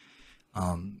not.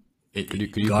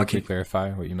 Could you quickly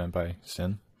clarify what you meant by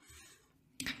sin?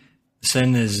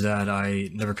 Sin is that I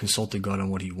never consulted God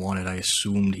on what He wanted. I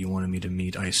assumed He wanted me to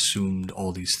meet. I assumed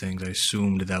all these things. I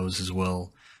assumed that was His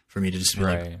will for me to just be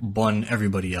like, bun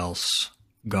everybody else.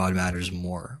 God matters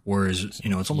more. Whereas,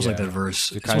 it's almost like that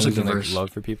verse. It's almost like the verse.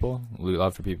 Love for people,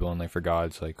 and like for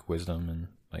God's like wisdom and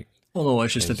like. Well, no,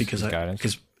 it's just that because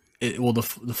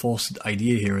the false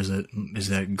idea here is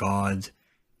that God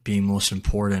being most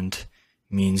important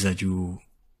means that you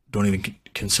don't even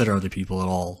consider other people at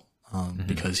all,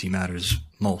 because He matters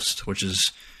most, which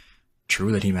is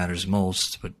true that He matters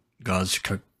most, but God's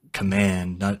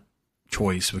command, not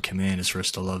choice, but command, is for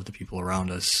us to love the people around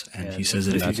us. And He says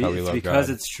that it's because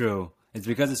it's true. It's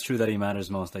because it's true that He matters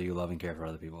most that you love and care for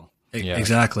other people.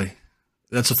 Exactly.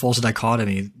 That's a false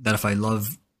dichotomy that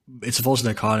it's a false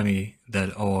dichotomy that,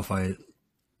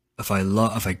 if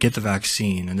I get the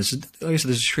vaccine, and this is, like I said,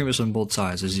 there's extremists on both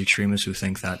sides. There's the extremists who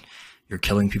think that you're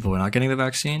killing people by not getting the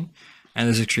vaccine, and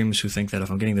there's extremists who think that if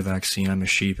I'm getting the vaccine, I'm a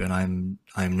sheep, and I'm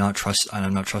not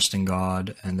trusting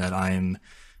God, and that I'm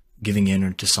giving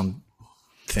in to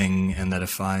something, and that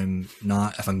if I'm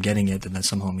getting it, then that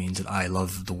somehow means that I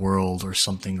love the world or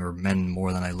something or men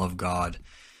more than I love God.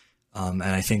 And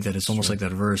I think that it's almost like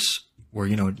that verse where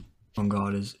when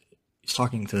God he's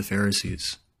talking to the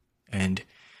Pharisees, and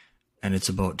it's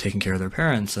about taking care of their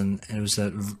parents, and it was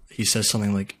that He says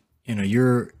something like,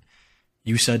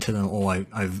 you said to them,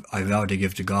 I vowed to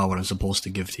give to God what I'm supposed to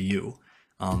give to you.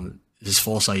 This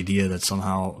false idea that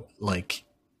somehow like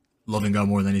loving God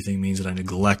more than anything means that I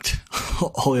neglect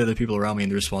all the other people around me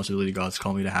and the responsibility God's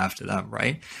called me to have to them,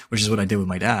 right? Which is what I did with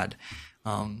my dad.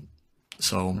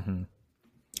 So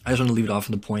I just want to leave it off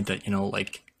on the point that,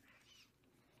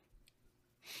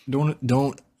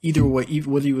 don't either way,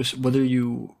 whether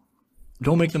you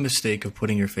don't make the mistake of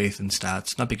putting your faith in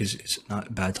stats, not because it's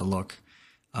not bad to look.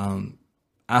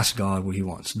 Ask God what He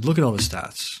wants. Look at all the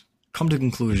stats. Come to a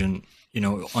conclusion,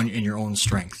 in your own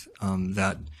strength,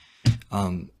 that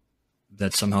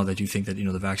somehow that you think that,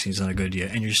 the vaccine is not a good idea.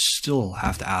 And you still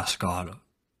have to ask God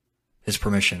His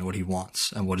permission, what He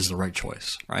wants, and what is the right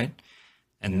choice, right?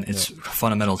 And it's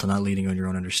fundamental to not leading on your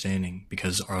own understanding,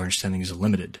 because our understanding is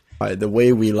limited. The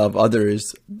way we love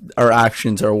others, our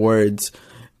actions, our words,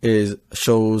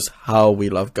 shows how we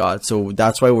love God. So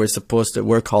that's why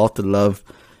we're called to love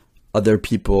other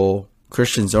people,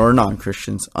 Christians or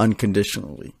non-Christians,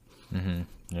 unconditionally.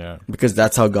 Yeah. Because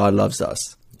that's how God loves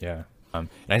us. Yeah. And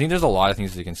I think there's a lot of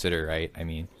things to consider, right? I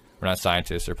mean, we're not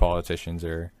scientists or politicians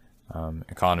or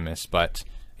economists, but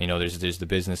there's the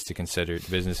business to consider.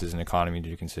 Business is an economy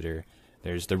to consider.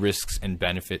 There's the risks and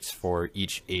benefits for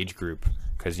each age group,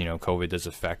 because COVID does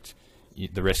affect.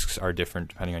 The risks are different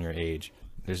depending on your age.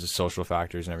 There's the social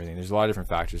factors and everything. There's a lot of different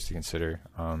factors to consider.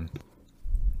 And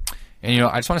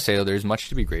I just want to say, though, there's much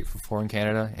to be grateful for in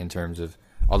Canada in terms of,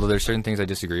 although there's certain things I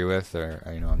disagree with or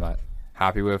I'm not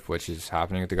happy with, which is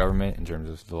happening with the government in terms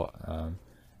of the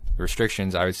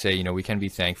restrictions. I would say, we can be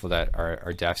thankful that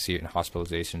our deaths and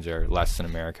hospitalizations are less than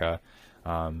America,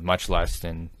 much less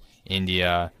than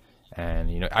India,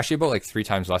 and actually about like 3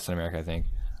 times less than America, I think.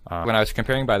 When I was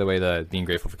comparing, by the way, the being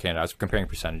grateful for Canada, I was comparing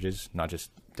percentages, not just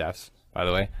deaths, by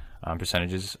the way,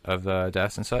 percentages of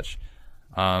deaths and such.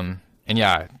 And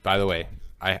yeah, by the way,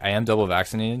 I am double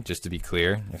vaccinated, just to be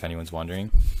clear, if anyone's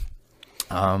wondering.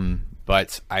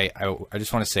 But I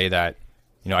just want to say that,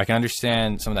 I can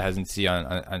understand some of the hesitancy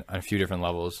on a few different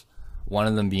levels. One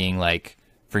of them being like,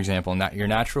 for example, your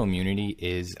natural immunity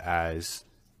is as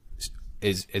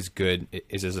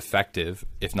effective,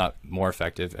 if not more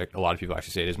effective. A lot of people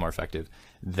actually say it is more effective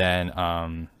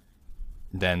than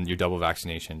than your double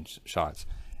vaccination shots.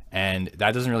 And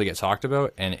that doesn't really get talked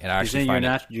about. And I actually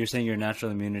you're saying your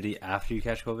natural immunity after you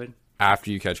catch COVID?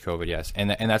 After you catch COVID, yes. And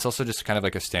that's also just kind of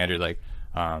like a standard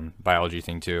biology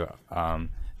thing too,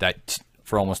 that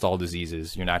for almost all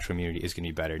diseases, your natural immunity is going to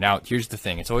be better. Now, here's the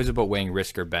thing. It's always about weighing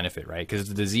risk or benefit, right? Because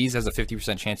the disease has a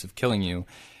 50% chance of killing you.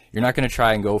 You're not going to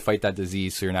try and go fight that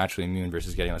disease so you're naturally immune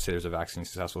versus getting, let's say there's a vaccine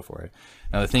successful for it.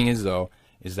 Now, the thing is, though,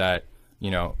 is that,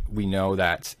 we know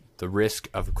that the risk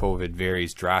of COVID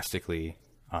varies drastically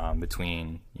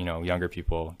between, younger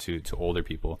people to older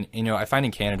people. I find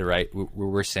in Canada, right,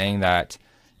 we're saying that,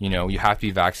 you have to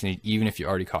be vaccinated even if you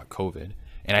already caught COVID.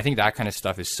 And I think that kind of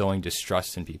stuff is sowing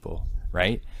distrust in people,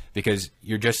 right? Because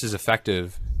you're just as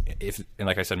effective, and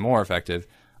like I said, more effective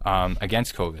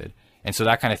against COVID. And so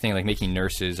that kind of thing, like making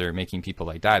nurses or making people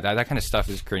like that kind of stuff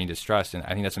is creating distrust. And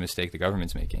I think that's a mistake the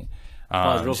government's making.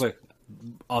 Real quick,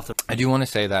 I do want to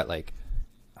say that,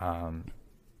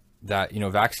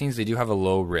 vaccines, they do have a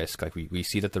low risk. Like we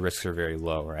see that the risks are very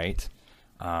low, right?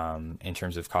 In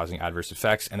terms of causing adverse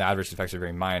effects, and the adverse effects are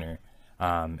very minor.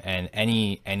 And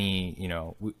any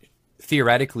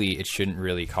theoretically, it shouldn't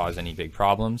really cause any big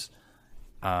problems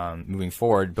moving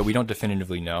forward, but we don't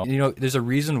definitively know. There's a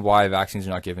reason why vaccines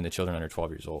are not given to children under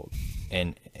 12 years old.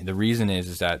 And the reason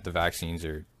is that the vaccines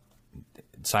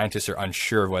scientists are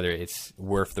unsure of whether it's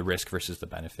worth the risk versus the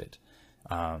benefit.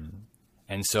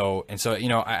 And so,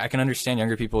 I can understand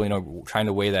younger people, trying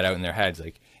to weigh that out in their heads,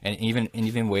 and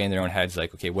even weigh in their own heads,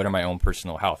 okay, what are my own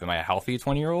personal health? Am I a healthy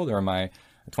 20-year-old or am I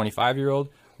a 25-year-old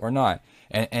or not?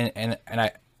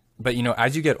 But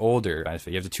as you get older,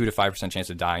 you have the 2 to 5% chance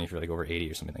of dying if you're over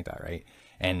 80 or something like that, right?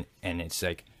 And it's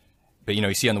but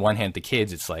you see on the one hand, the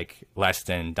kids, it's less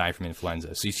than dying from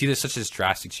influenza. So you see such this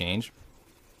drastic change.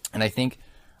 And I think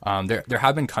there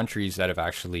have been countries that have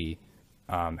actually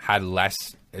had not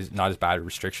as bad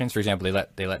restrictions. For example,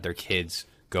 they let their kids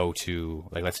go to,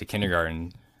 let's say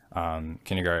kindergarten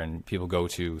people go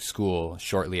to school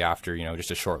shortly after,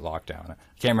 just a short lockdown. I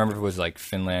can't remember if it was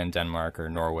Finland, Denmark, or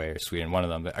Norway or Sweden, one of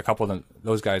them, but a couple of them,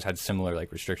 those guys had similar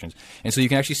restrictions. And so you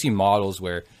can actually see models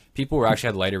where people were actually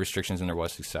had lighter restrictions and there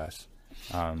was success.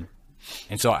 And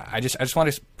so I just want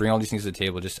to bring all these things to the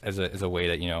table just as a way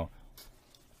that,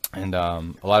 and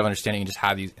a lot of understanding, and just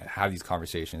have these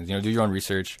conversations, do your own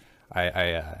research.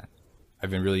 I've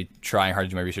been really trying hard to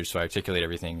do my research so I articulate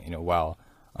everything, well,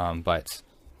 but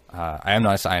I am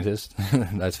not a scientist.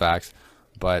 That's facts.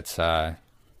 But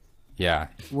yeah,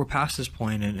 we're past this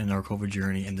point in our COVID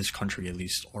journey in this country, at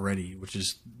least already, which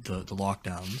is the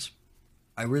lockdowns.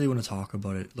 I really want to talk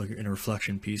about it in a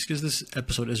reflection piece, because this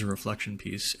episode is a reflection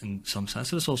piece in some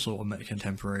sense. It's also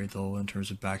contemporary, though, in terms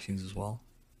of vaccines as well.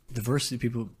 The verse that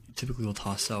people typically will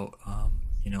toss out,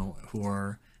 who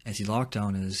are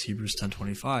anti-lockdown, is Hebrews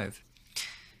 10:25.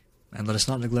 And let us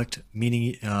not neglect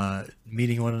meeting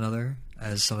one another,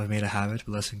 as some have made a habit,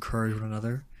 but let's encourage one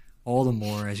another, all the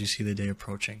more as you see the day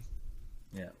approaching.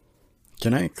 Yeah.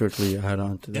 Can I quickly add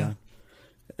on to that? Yeah.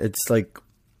 It's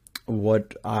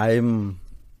what I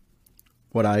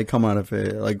come out of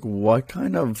it, what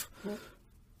kind of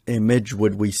image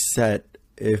would we set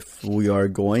if we are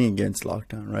going against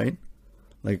lockdown, right?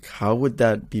 How would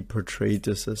that be portrayed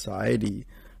to society?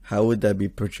 How would that be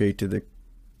portrayed to the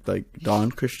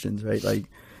non-Christians, right?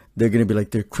 They're going to be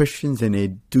they're Christians and they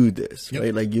do this,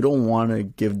 yep. Right? You don't want to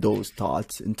give those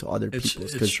thoughts into other people,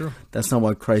 because that's not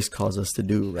what Christ calls us to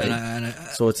do, right?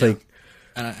 So it's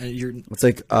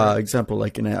example,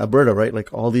 in Alberta,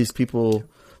 right? All these people,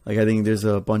 I think there's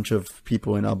a bunch of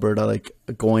people in Alberta,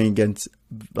 going against,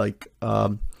 they're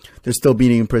still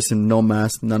being in prison, no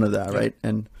mask, none of that, yep. Right?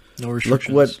 And no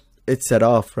restrictions. Look what it set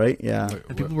off, right? Yeah.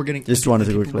 And people were getting, just wanted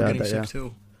to quickly add that, yeah.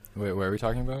 Too. Wait, where are we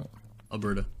talking about?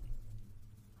 Alberta.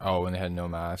 Oh, when they had no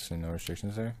masks and no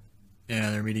restrictions there?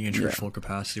 Yeah, they're meeting in church full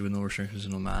capacity with no restrictions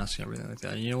and no masks and everything like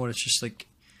that. And you know what? It's just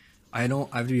I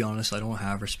have to be honest, I don't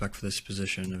have respect for this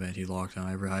position of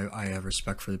anti-lockdown. I have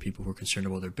respect for the people who are concerned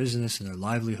about their business and their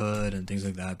livelihood and things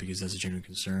like that, because that's a genuine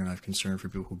concern. I have concern for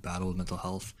people who battle with mental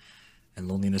health and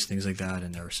loneliness, things like that,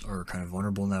 and are kind of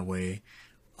vulnerable in that way.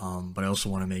 But I also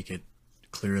want to make it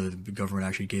clear that the government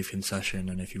actually gave concession,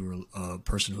 and if you were a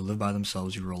person who lived by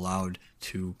themselves, you were allowed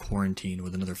to quarantine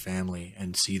with another family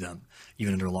and see them,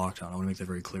 even under lockdown. I want to make that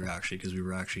very clear, actually, because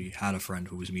we had a friend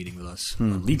who was meeting with us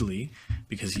legally,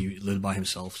 because he lived by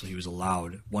himself, so he was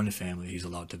allowed, one family he's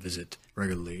allowed to visit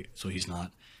regularly, so he's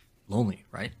not lonely,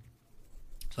 right?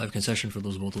 So I have concession for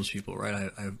both those people,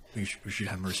 right? We should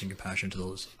have mercy and compassion to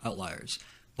those outliers.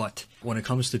 But when it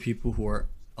comes to people who are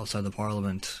outside the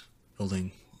Parliament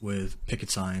building with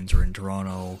picket signs, or in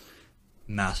Toronto,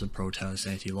 massive protests,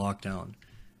 anti-lockdown,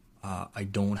 I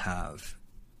don't have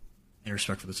in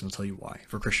respect for this, and I'll tell you why.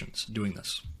 For Christians, doing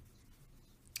this.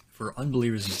 For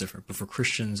unbelievers, it's different, but for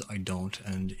Christians, I don't,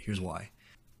 and here's why.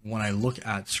 When I look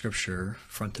at Scripture,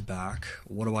 front to back,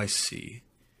 what do I see?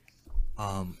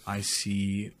 I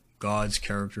see God's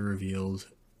character revealed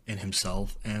in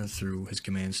himself and through his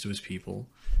commands to his people,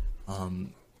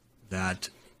 that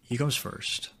he comes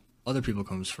first, other people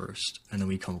comes first, and then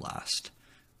we come last.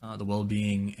 The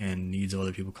well-being and needs of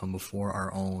other people come before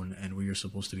our own, and we are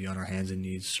supposed to be on our hands and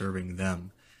knees serving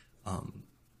them,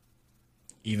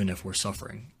 even if we're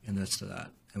suffering in the midst of that.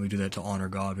 And we do that to honor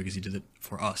God because he did it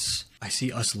for us. I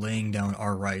see us laying down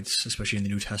our rights, especially in the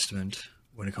New Testament,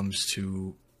 when it comes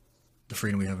to the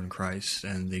freedom we have in Christ,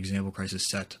 and the example Christ has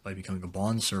set by becoming a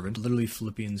bondservant. Literally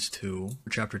Philippians 2,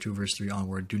 chapter 2, verse 3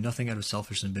 onward. Do nothing out of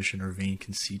selfish ambition or vain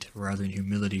conceit, rather in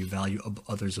humility value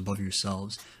others above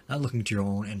yourselves, not looking to your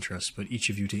own interests, but each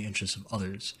of you to the interests of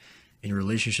others. In your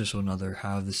relationships with one another,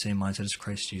 have the same mindset as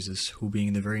Christ Jesus, who being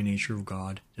in the very nature of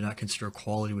God, did not consider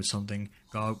equality with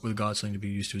God something to be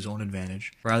used to his own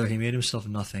advantage. Rather, he made himself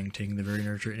nothing, taking the very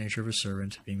nature of a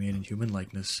servant, being made in human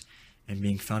likeness, and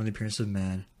being found in the appearance of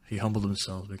man, he humbled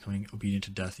himself, becoming obedient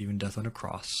to death, even death on a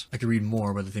cross. I could read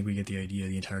more, but I think we get the idea.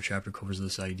 The entire chapter covers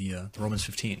this idea. Romans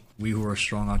 15. We who are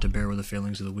strong ought to bear with the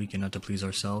failings of the weak and not to please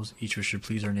ourselves. Each of us should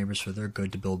please our neighbors for their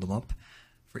good, to build them up.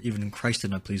 For even Christ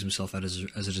did not please himself, as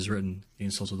it is written, the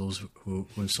insults of those who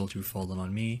insult you fallen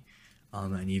on me.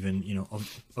 And even,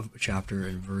 of a chapter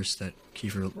and verse that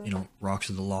Kiefer, rocks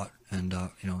with a lot, and,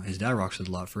 his dad rocks with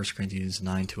a lot, 1 Corinthians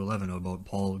 9-11, about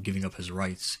Paul giving up his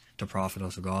rights to profit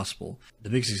off the gospel. The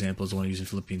biggest example is the one used in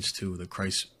Philippians 2, that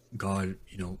Christ, God,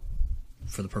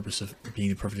 for the purpose of being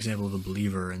the perfect example of a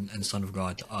believer and Son of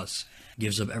God to us,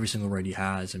 gives up every single right he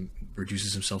has and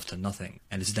reduces himself to nothing.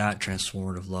 And it's that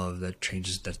transformative love that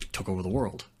took over the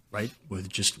world, right? With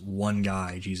just one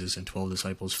guy, Jesus, and 12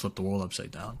 disciples flipped the world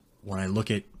upside down. When I look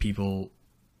at people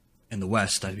in the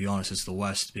West, to be honest, it's the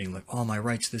West being like, oh, my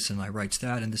rights this and my rights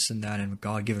that and this and that and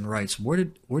God-given rights. Where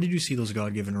did you see those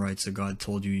God-given rights that God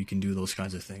told you can do those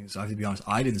kinds of things? I have to be honest,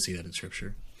 I didn't see that in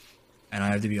Scripture. And I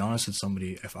have to be honest with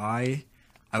somebody, if I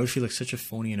would feel like such a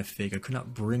phony and a fake. I could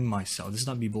not bring myself, this is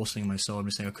not me boasting in myself, I'm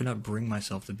just saying I could not bring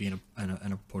myself to be in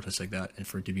a protest like that and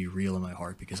for it to be real in my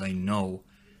heart, because I know,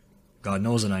 God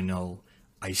knows that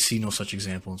I see no such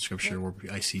example in Scripture where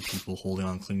I see people holding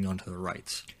on, clinging on to their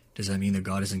rights. Does that mean that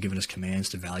God hasn't given us commands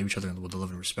to value each other with love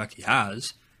and respect? He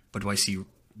has. But do I see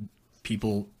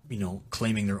people,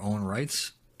 claiming their own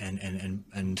rights and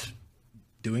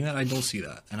doing that? I don't see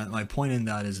that. And my point in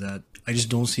that is that I just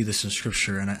don't see this in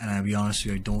Scripture. And I'll be honest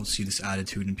with you, I don't see this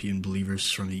attitude in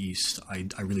believers from the East. I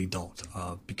really don't.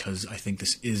 Because I think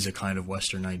this is a kind of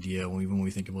Western idea when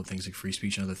we think about things like free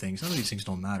speech and other things. None of these things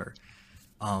don't matter.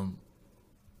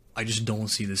 I just don't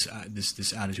see this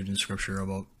attitude in Scripture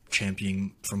about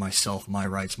championing for myself, my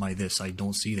rights, my this. I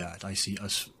don't see that. I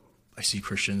see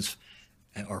Christians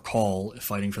or call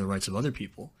fighting for the rights of other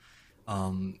people.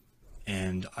 And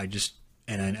I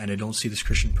don't see this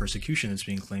Christian persecution that's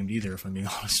being claimed either, if I'm being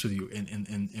honest with you.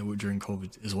 And during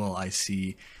COVID as well, I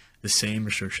see the same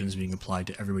restrictions being applied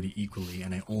to everybody equally,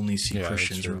 and I only see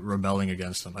Christians rebelling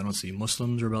against them. I don't see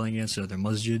Muslims rebelling against it at their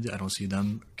masjid. I don't see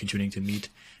them continuing to meet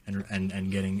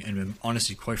and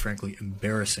honestly, quite frankly,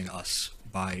 embarrassing us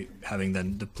by having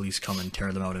then the police come and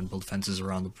tear them out and build fences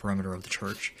around the perimeter of the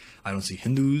church. I don't see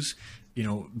Hindus,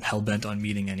 hell-bent on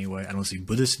meeting anyway. I don't see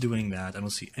Buddhists doing that. I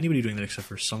don't see anybody doing that except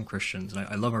for some Christians. And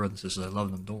I love my brothers and sisters. I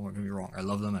love them. Don't get me wrong. I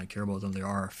love them and I care about them. They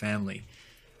are our family.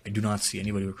 I do not see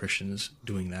anybody with Christians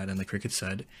doing that. And like Cricket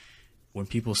said, when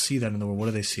people see that in the world, what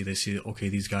do they see? They see, okay,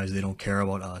 these guys, they don't care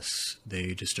about us.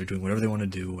 They just are doing whatever they want to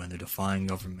do, and they're defying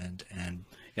government. And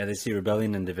yeah, they see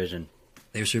rebellion and division.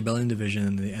 They see rebellion and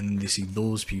division, and they see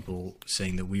those people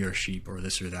saying that we are sheep or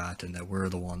this or that, and that we're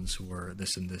the ones who are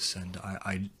this and this. And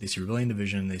they see rebellion and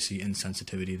division. They see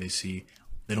insensitivity.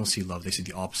 They don't see love. They see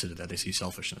the opposite of that. They see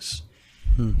selfishness.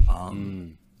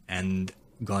 And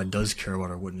God does care about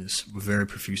our witness very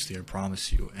profusely, I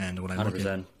promise you. And when I look at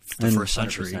the first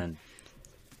century, and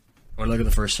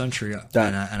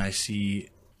I see,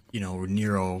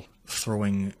 Nero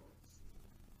throwing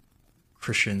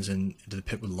Christians into the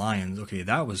pit with lions, okay,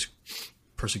 that was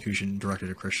persecution directed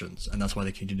at Christians, and that's why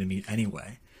they continued to meet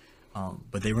anyway.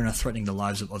 But they were not threatening the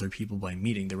lives of other people by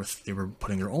meeting. They were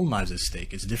putting their own lives at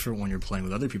stake. It's different when you're playing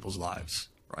with other people's lives,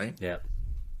 right? Yeah.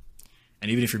 And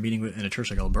even if you're meeting in a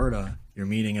church like Alberta, you're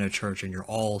meeting in a church and you're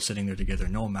all sitting there together,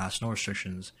 no masks, no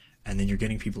restrictions, and then you're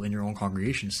getting people in your own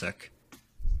congregation sick,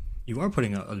 you are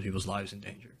putting other people's lives in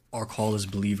danger. Our call as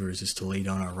believers is to lay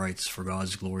down our rights for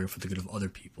God's glory and for the good of other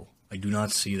people. I do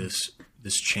not see this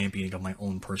this championing of my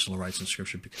own personal rights in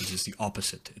Scripture, because it's the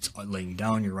opposite. It's laying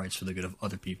down your rights for the good of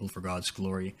other people, for God's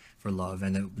glory, for love.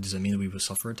 And does it mean that we will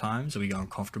suffer at times, that we get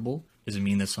uncomfortable? Does it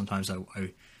mean that sometimes I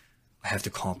have to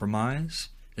compromise?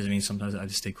 Does it mean sometimes I have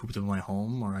to stay cooped up in my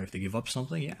home, or I have to give up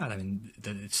something? Yeah, I mean,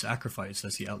 it's sacrifice.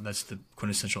 That's the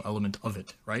quintessential element of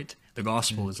it, right? The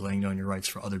gospel is laying down your rights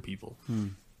for other people.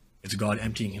 It's God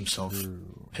emptying himself,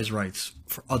 his rights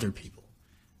for other people.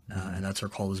 And that's our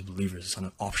call as believers. It's not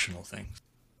an optional thing.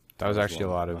 That was actually a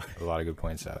lot of good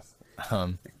points, Seth.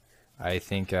 I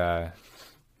think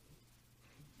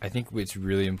it's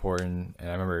really important, and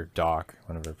I remember Doc,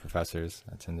 one of our professors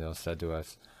at Tyndale, said to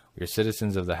us, "We are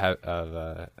citizens of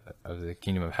the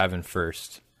kingdom of heaven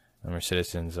first, and we're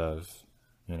citizens of,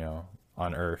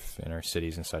 on earth in our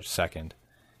cities and such second."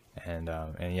 And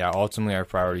yeah, ultimately our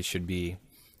priorities should be,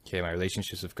 my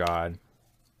relationships with God,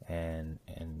 and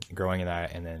growing in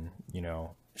that, and then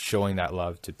showing that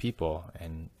love to people,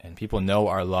 and people know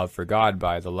our love for God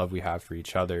by the love we have for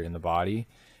each other in the body,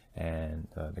 and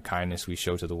the kindness we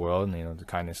show to the world, and the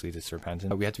kindness leads us to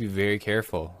repentance. We have to be very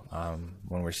careful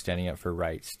when we're standing up for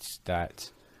rights,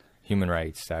 that human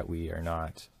rights, that we are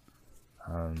not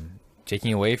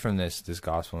taking away from this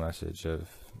gospel message of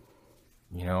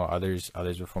others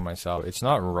before myself. It's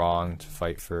not wrong to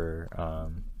fight for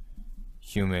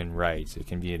human rights. It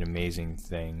can be an amazing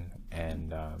thing,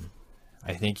 and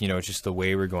I think just the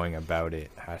way we're going about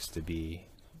it has to be,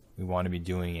 we want to be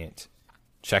doing it,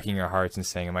 checking our hearts and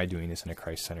saying, am I doing this in a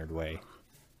Christ-centered way?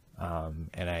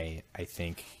 And I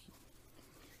think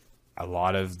a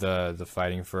lot of the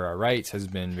fighting for our rights has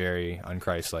been very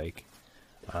un-Christ-like.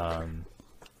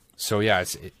 So yeah,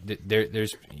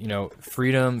 there's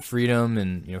freedom and freedom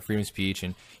of speech,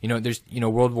 and there's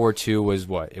World War II was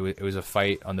what it was a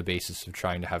fight on the basis of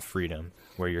trying to have freedom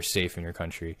where you're safe in your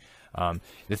country.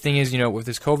 The thing is, with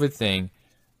this COVID thing,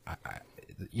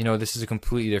 this is a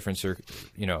completely different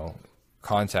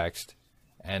context,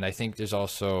 and I think there's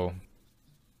also,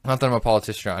 not that I'm a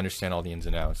politician, I understand all the ins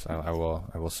and outs. I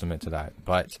will submit to that,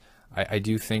 but I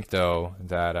do think though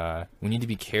that we need to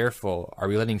be careful. Are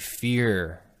we letting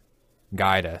fear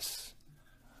guide us,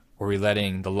 or are we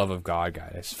letting the love of God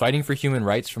guide us? Fighting for human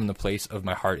rights from the place of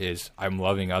my heart is, I'm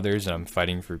loving others and I'm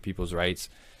fighting for people's rights,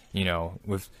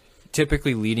 with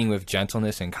typically leading with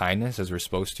gentleness and kindness, as we're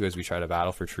supposed to, as we try to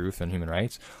battle for truth and human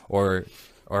rights, or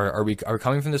are we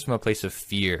coming from this from a place of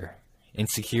fear,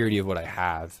 insecurity of what I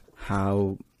have?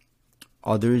 How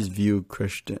others view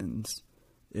Christians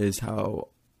is how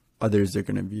others are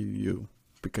going to view you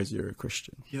because you're a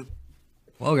Christian. Yep.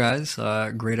 Well, guys,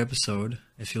 great episode.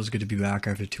 It feels good to be back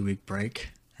after a 2-week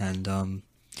break. And,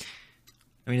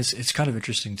 it's kind of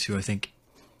interesting, too, I think,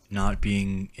 not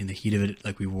being in the heat of it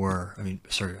like we were. I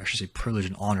should say privileged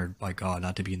and honored by God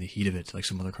not to be in the heat of it like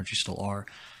some other countries still are,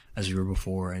 as we were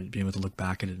before, and being able to look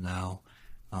back at it now,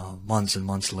 months and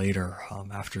months later,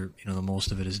 after, the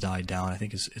most of it has died down. I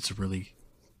think it's really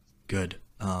good,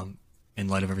 in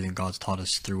light of everything God's taught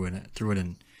us through it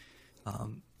and,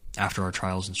 after our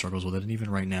trials and struggles with it, and even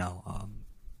right now.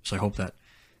 So I hope that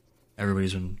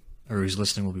everybody's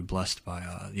listening will be blessed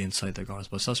by the insight that God has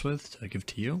blessed us with to give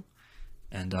to you.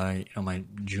 And my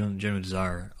genuine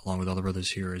desire, along with all the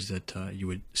brothers here, is that you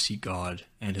would seek God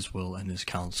and His will and His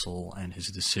counsel and His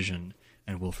decision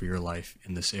and will for your life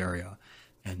in this area,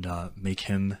 and make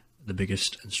Him the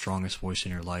biggest and strongest voice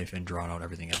in your life, and drown out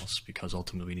everything else, because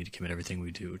ultimately we need to commit everything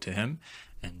we do to Him,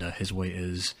 and His way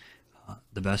is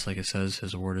the best. Like it says,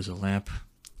 His word is a lamp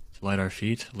to light our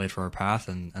feet, light for our path,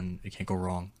 and it can't go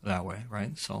wrong that way,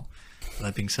 right? So with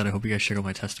that being said, I hope you guys check out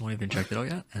my testimony if you haven't checked it out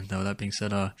yet. And with that being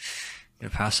said, I'm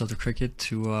going to pass out the cricket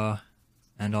to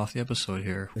end off the episode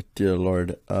here. Dear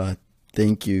Lord,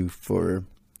 thank you for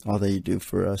all that you do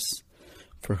for us,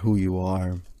 for who you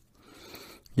are.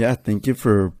 Yeah, thank you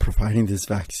for providing this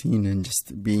vaccine and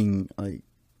just being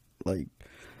like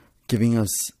giving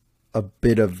us a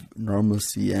bit of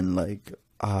normalcy and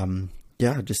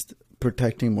just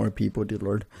protecting more people, dear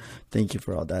Lord. Thank you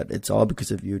for all that. It's all because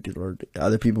of you, dear Lord.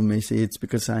 Other people may say it's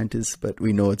because of scientists, but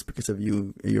we know it's because of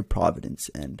you, your providence,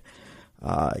 and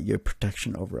your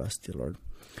protection over us, dear Lord.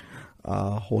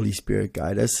 Holy Spirit,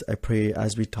 guide us. I pray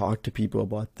as we talk to people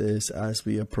about this, as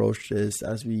we approach this,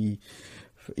 as we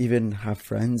even have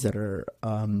friends that are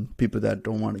people that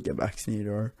don't want to get vaccinated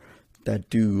or that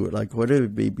do, like whatever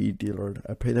it may be, dear Lord,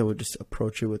 I pray that we'll just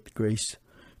approach it with grace,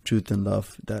 truth, and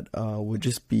love, that we'll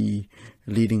just be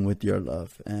leading with your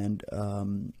love and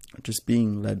just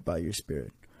being led by your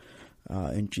Spirit.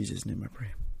 In Jesus' name I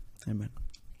pray. Amen.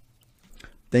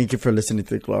 Thank you for listening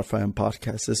to the Glorify Him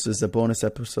podcast. This is a bonus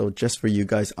episode just for you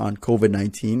guys on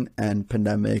COVID-19 and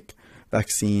pandemic,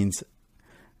 vaccines,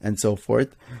 and so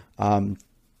forth.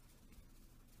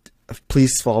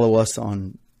 Please follow us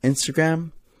on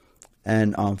Instagram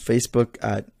and on Facebook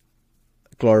at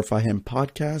Glorify Him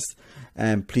Podcast.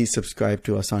 And please subscribe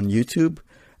to us on YouTube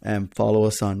and follow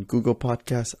us on Google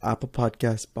Podcasts, Apple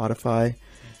Podcasts, Spotify.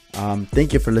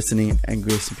 Thank you for listening, and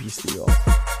grace and peace to you all.